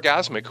are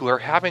orgasmic, who are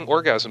having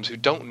orgasms, who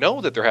don't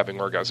know that they're having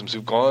orgasms,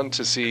 who've gone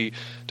to see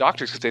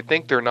doctors because they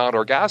think they're not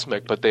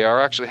orgasmic, but they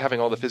are actually having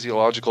all the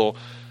physiological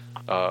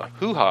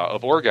hoo-ha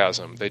of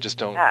orgasm. They just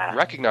don't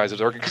recognize it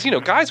as orgasm.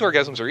 Because, guys'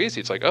 orgasms are easy.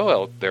 It's like, oh,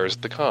 well, there's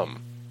the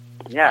cum.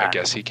 Yeah. I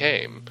guess he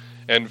came.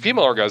 And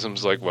female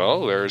orgasms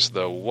well, there's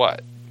the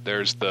what?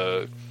 There's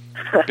the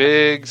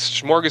big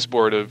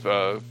smorgasbord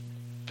of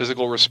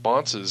physical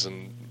responses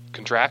and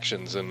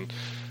contractions and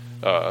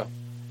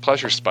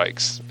pleasure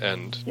spikes.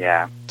 And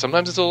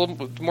sometimes it's a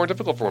little more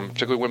difficult for women,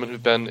 particularly women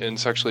who've been in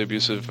sexually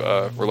abusive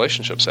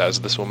relationships,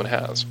 as this woman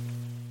has.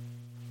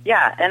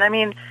 Yeah, and I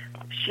mean,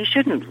 she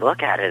shouldn't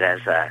look at it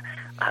as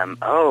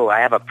I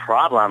have a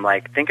problem.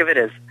 Think of it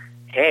as,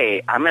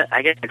 hey,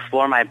 I get to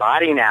explore my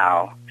body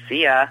now.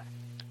 See ya.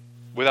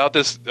 Without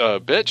this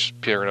bitch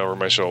peering over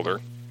my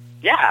shoulder.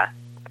 Yeah.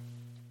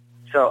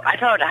 So I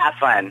tell her to have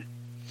fun.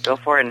 Go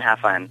for it and have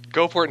fun.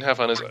 Go for it and have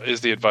fun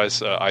is the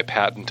advice I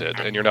patented,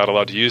 and you're not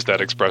allowed to use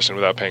that expression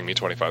without paying me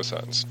 25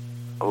 cents.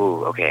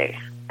 Oh, okay.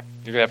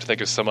 You're going to have to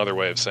think of some other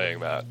way of saying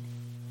that.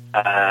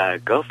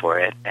 Go for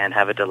it and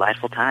have a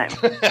delightful time.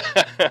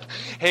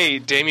 Hey,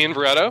 Damian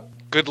Veretto,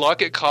 good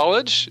luck at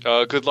college.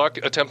 Good luck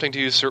attempting to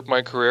usurp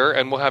my career,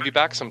 and we'll have you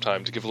back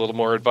sometime to give a little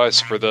more advice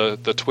for the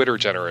Twitter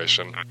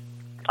generation.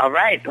 All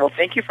right. Well,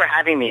 thank you for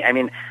having me. I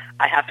mean,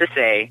 I have to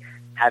say,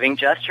 Having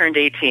just turned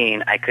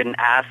 18, I couldn't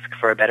ask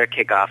for a better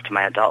kickoff to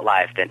my adult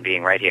life than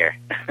being right here.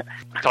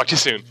 Talk to you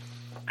soon.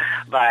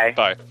 Bye.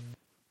 Bye.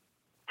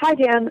 Hi,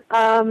 Dan.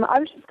 I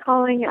was just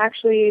calling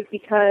actually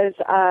because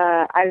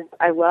I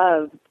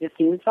love the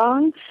theme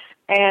song,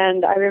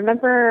 and I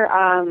remember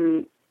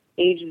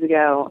ages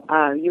ago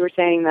you were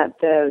saying that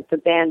the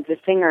band, the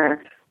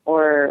singer,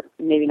 or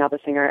maybe not the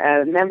singer,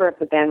 a member of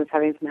the band was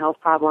having some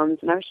health problems,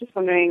 and I was just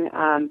wondering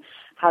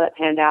how that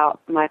panned out.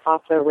 My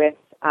thoughts are with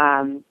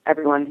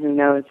everyone who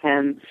knows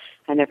him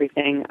and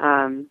everything.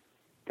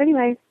 But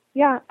anyway,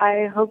 yeah,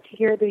 I hope to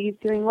hear that he's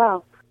doing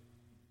well.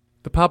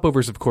 The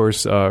Popovers, of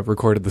course,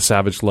 recorded the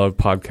Savage Love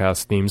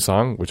podcast theme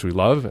song, which we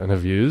love and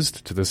have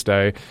used to this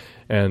day.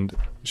 And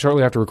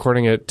shortly after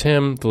recording it,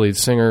 Tim, the lead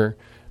singer,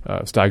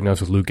 was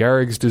diagnosed with Lou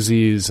Gehrig's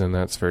disease, and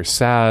that's very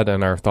sad.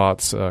 And our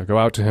thoughts go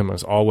out to him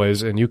as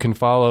always. And you can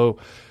follow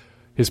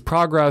his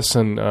progress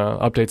and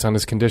updates on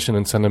his condition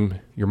and send him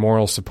your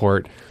moral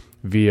support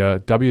via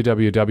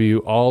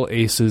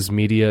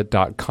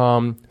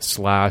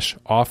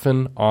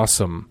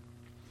www.allacesmedia.com/oftenawesome.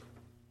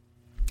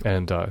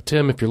 And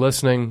Tim, if you're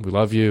listening, we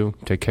love you.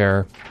 Take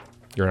care.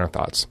 You're in our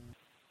thoughts.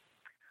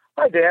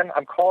 Hi, Dan.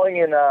 I'm calling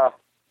in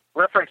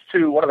reference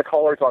to one of the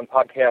callers on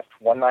podcast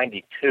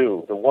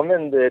 192, the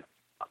woman that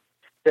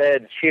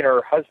said she and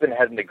her husband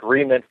had an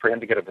agreement for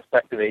him to get a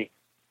vasectomy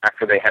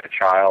after they had a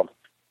child,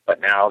 but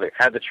now they've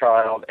had the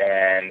child,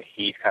 and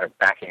he's kind of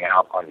backing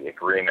out on the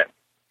agreement.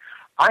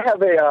 I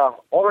have a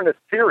alternate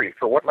theory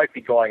for what might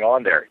be going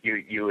on there.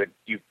 You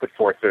put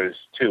forth those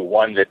two.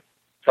 One, that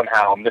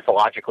somehow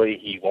mythologically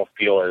he won't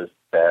feel as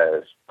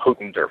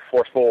potent or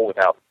forceful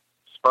without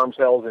sperm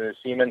cells in his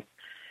semen,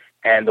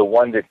 and the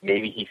one that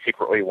maybe he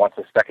secretly wants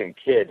a second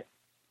kid.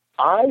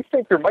 I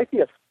think there might be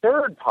a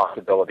third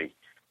possibility.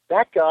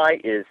 That guy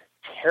is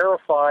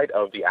terrified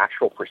of the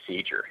actual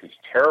procedure. He's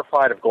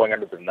terrified of going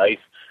under the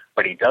knife,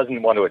 but he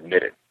doesn't want to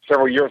admit it.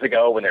 Several years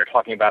ago, when they were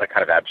talking about it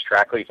kind of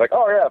abstractly, he's like,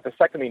 oh, yeah,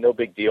 vasectomy, no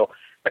big deal.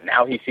 But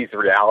now he sees the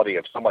reality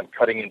of someone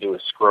cutting into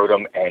his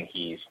scrotum, and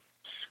he's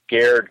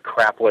scared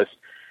crapless,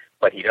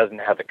 but he doesn't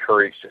have the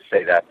courage to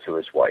say that to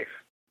his wife.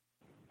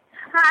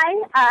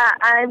 Hi,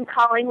 I'm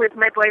calling with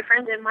my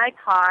boyfriend in my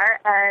car,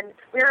 and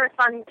we're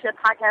responding to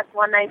podcast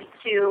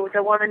 192,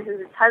 the woman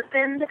whose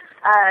husband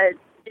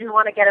didn't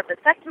want to get a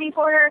vasectomy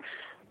for her.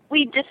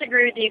 We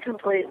disagree with you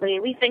completely.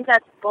 We think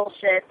that's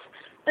bullshit.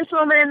 This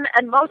woman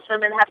and most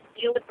women have to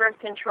deal with birth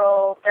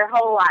control their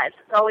whole lives.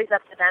 It's always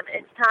up to them.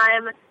 It's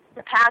time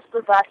to pass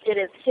the buck. It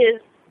is his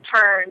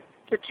turn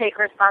to take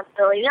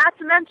responsibility. Not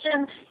to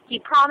mention, he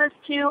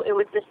promised to. It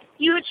was this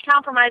huge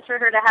compromise for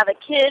her to have a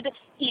kid.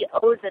 He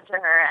owes it to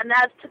her. And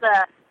as to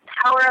the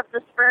power of the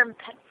sperm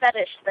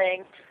fetish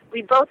thing,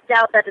 we both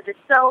doubt that it is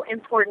so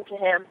important to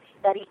him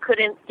that he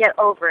couldn't get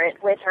over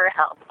it with her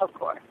help, of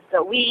course.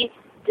 So we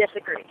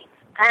disagree.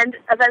 And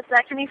a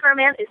vasectomy for a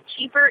man is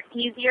cheaper,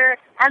 easier,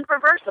 and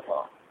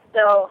reversible.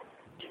 So,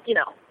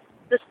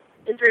 this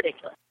is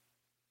ridiculous.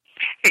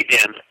 Hey,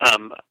 Dan.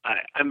 I'm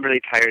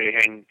really tired of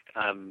hearing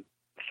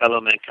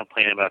fellow men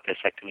complain about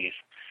vasectomies.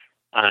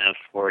 I'm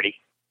 40.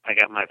 I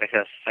got my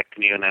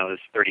vasectomy when I was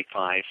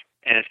 35,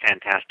 and it's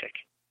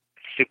fantastic.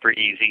 Super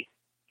easy.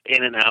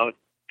 In and out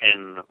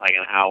in like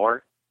an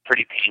hour.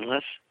 Pretty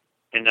painless.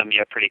 And numb you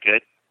up pretty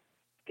good.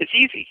 It's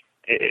easy.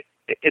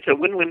 It's a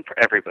win-win for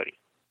everybody.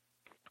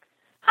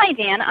 Hi,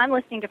 Dan. I'm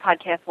listening to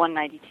podcast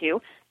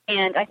 192,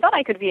 and I thought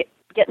I could get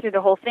through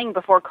the whole thing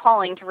before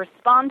calling to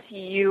respond to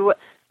your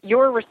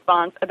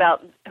response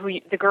about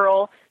the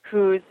girl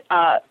whose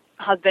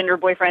husband or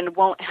boyfriend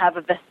won't have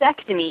a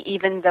vasectomy,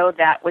 even though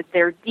that was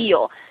their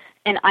deal.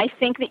 And I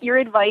think that your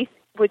advice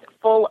was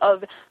full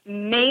of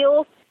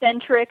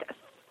male-centric,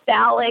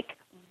 phallic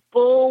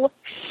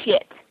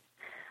bullshit.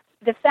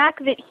 The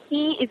fact that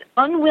he is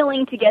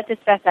unwilling to get this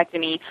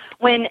vasectomy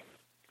when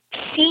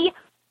she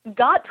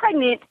got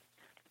pregnant,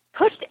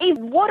 pushed a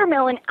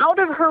watermelon out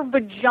of her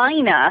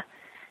vagina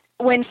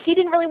when she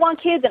didn't really want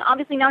kids, and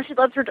obviously now she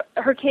loves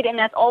her kid, and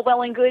that's all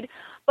well and good.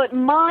 But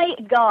my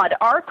God,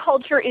 our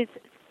culture is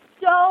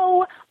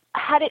so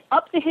had it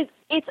up to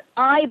its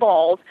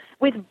eyeballs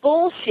with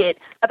bullshit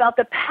about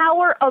the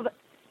power of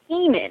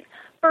semen.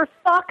 For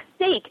fuck's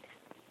sake,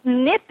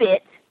 snip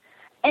it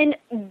and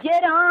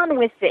get on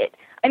with it.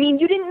 I mean,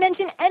 you didn't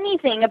mention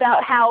anything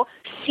about how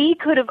she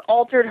could have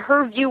altered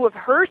her view of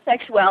her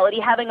sexuality,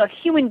 having a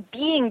human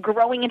being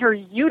growing in her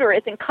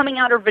uterus and coming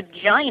out her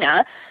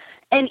vagina.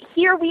 And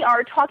here we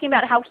are talking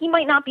about how he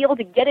might not be able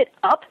to get it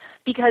up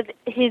because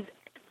his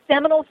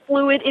seminal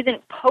fluid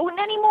isn't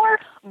potent anymore.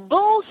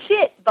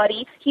 Bullshit,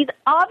 buddy. He's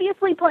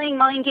obviously playing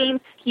mind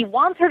games. He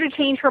wants her to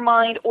change her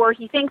mind, or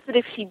he thinks that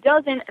if she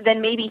doesn't,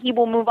 then maybe he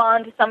will move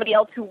on to somebody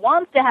else who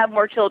wants to have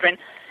more children.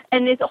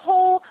 And this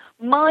whole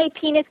my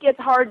penis gets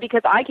hard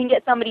because I can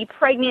get somebody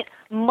pregnant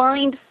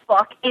mind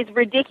fuck is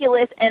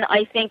ridiculous, and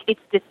I think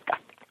it's disgusting.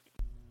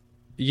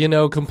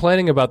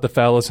 Complaining about the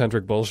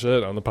phallocentric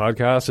bullshit on the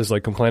podcast is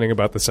like complaining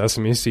about the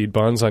sesame seed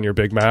buns on your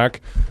Big Mac.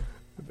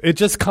 It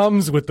just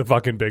comes with the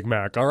fucking Big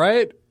Mac, all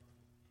right?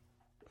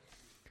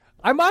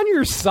 I'm on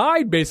your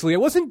side, basically. I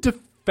wasn't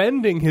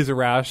defending his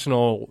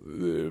irrational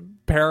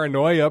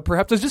paranoia.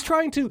 Perhaps is just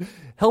trying to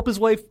help his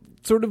wife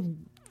sort of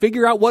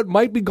figure out what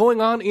might be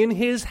going on in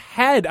his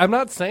head. I'm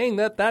not saying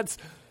that that's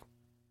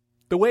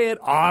the way it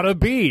ought to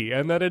be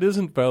and that it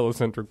isn't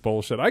phallocentric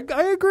bullshit. I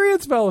agree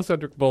it's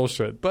phallocentric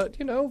bullshit, but,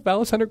 you know,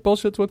 phallocentric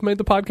bullshit's what made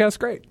the podcast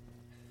great.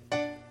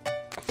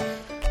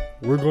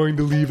 We're going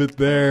to leave it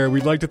there.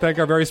 We'd like to thank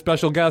our very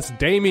special guest,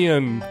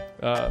 Damian,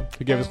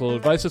 who gave us a little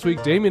advice this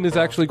week. Damian is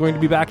actually going to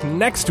be back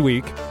next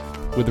week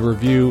with a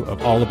review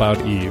of All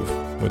About Eve,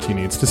 which he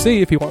needs to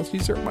see if he wants to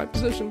usurp my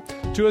position.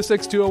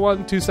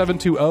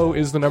 206-201-2720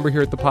 is the number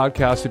here at the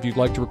podcast. If you'd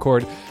like to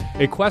record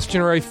a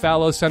question or a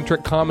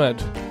phallocentric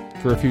comment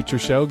for a future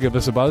show, give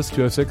us a buzz,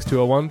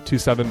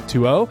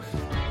 206-201-2720.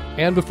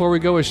 And before we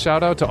go, a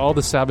shout-out to all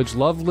the Savage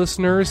Love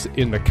listeners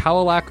in the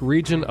Kaolack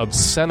region of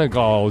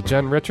Senegal.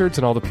 Jen Richards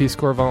and all the Peace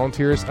Corps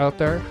volunteers out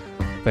there,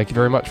 thank you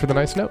very much for the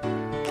nice note.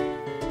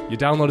 You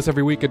download us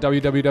every week at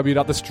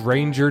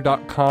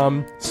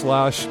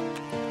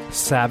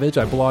www.thestranger.com/savage.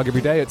 I blog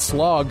every day at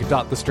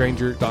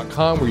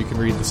slog.thestranger.com, where you can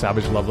read the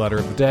Savage Love Letter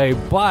of the Day.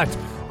 But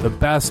the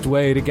best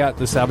way to get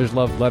the Savage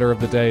Love Letter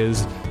of the Day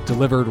is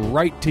delivered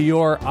right to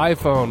your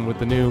iPhone with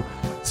the new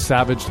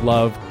Savage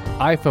Love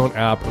iPhone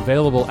app,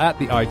 available at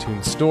the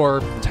iTunes Store.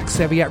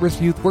 Tech-savvy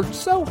at-risk youth worked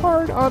so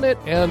hard on it,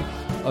 and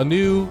a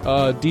new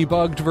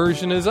debugged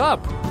version is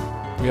up.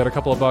 We had a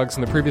couple of bugs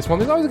in the previous one.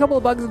 There's always a couple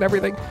of bugs in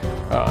everything.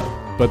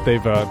 But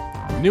they've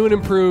new and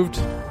improved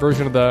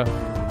version of the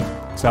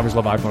Savage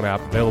Love iPhone app,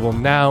 available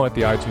now at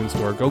the iTunes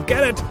Store. Go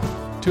get it!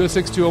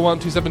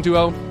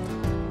 206-201-2720.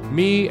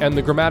 Me and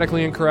the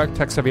grammatically incorrect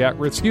tech-savvy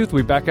at-risk youth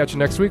will be back at you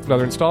next week with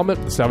another installment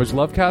of the Savage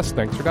Lovecast.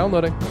 Thanks for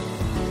downloading.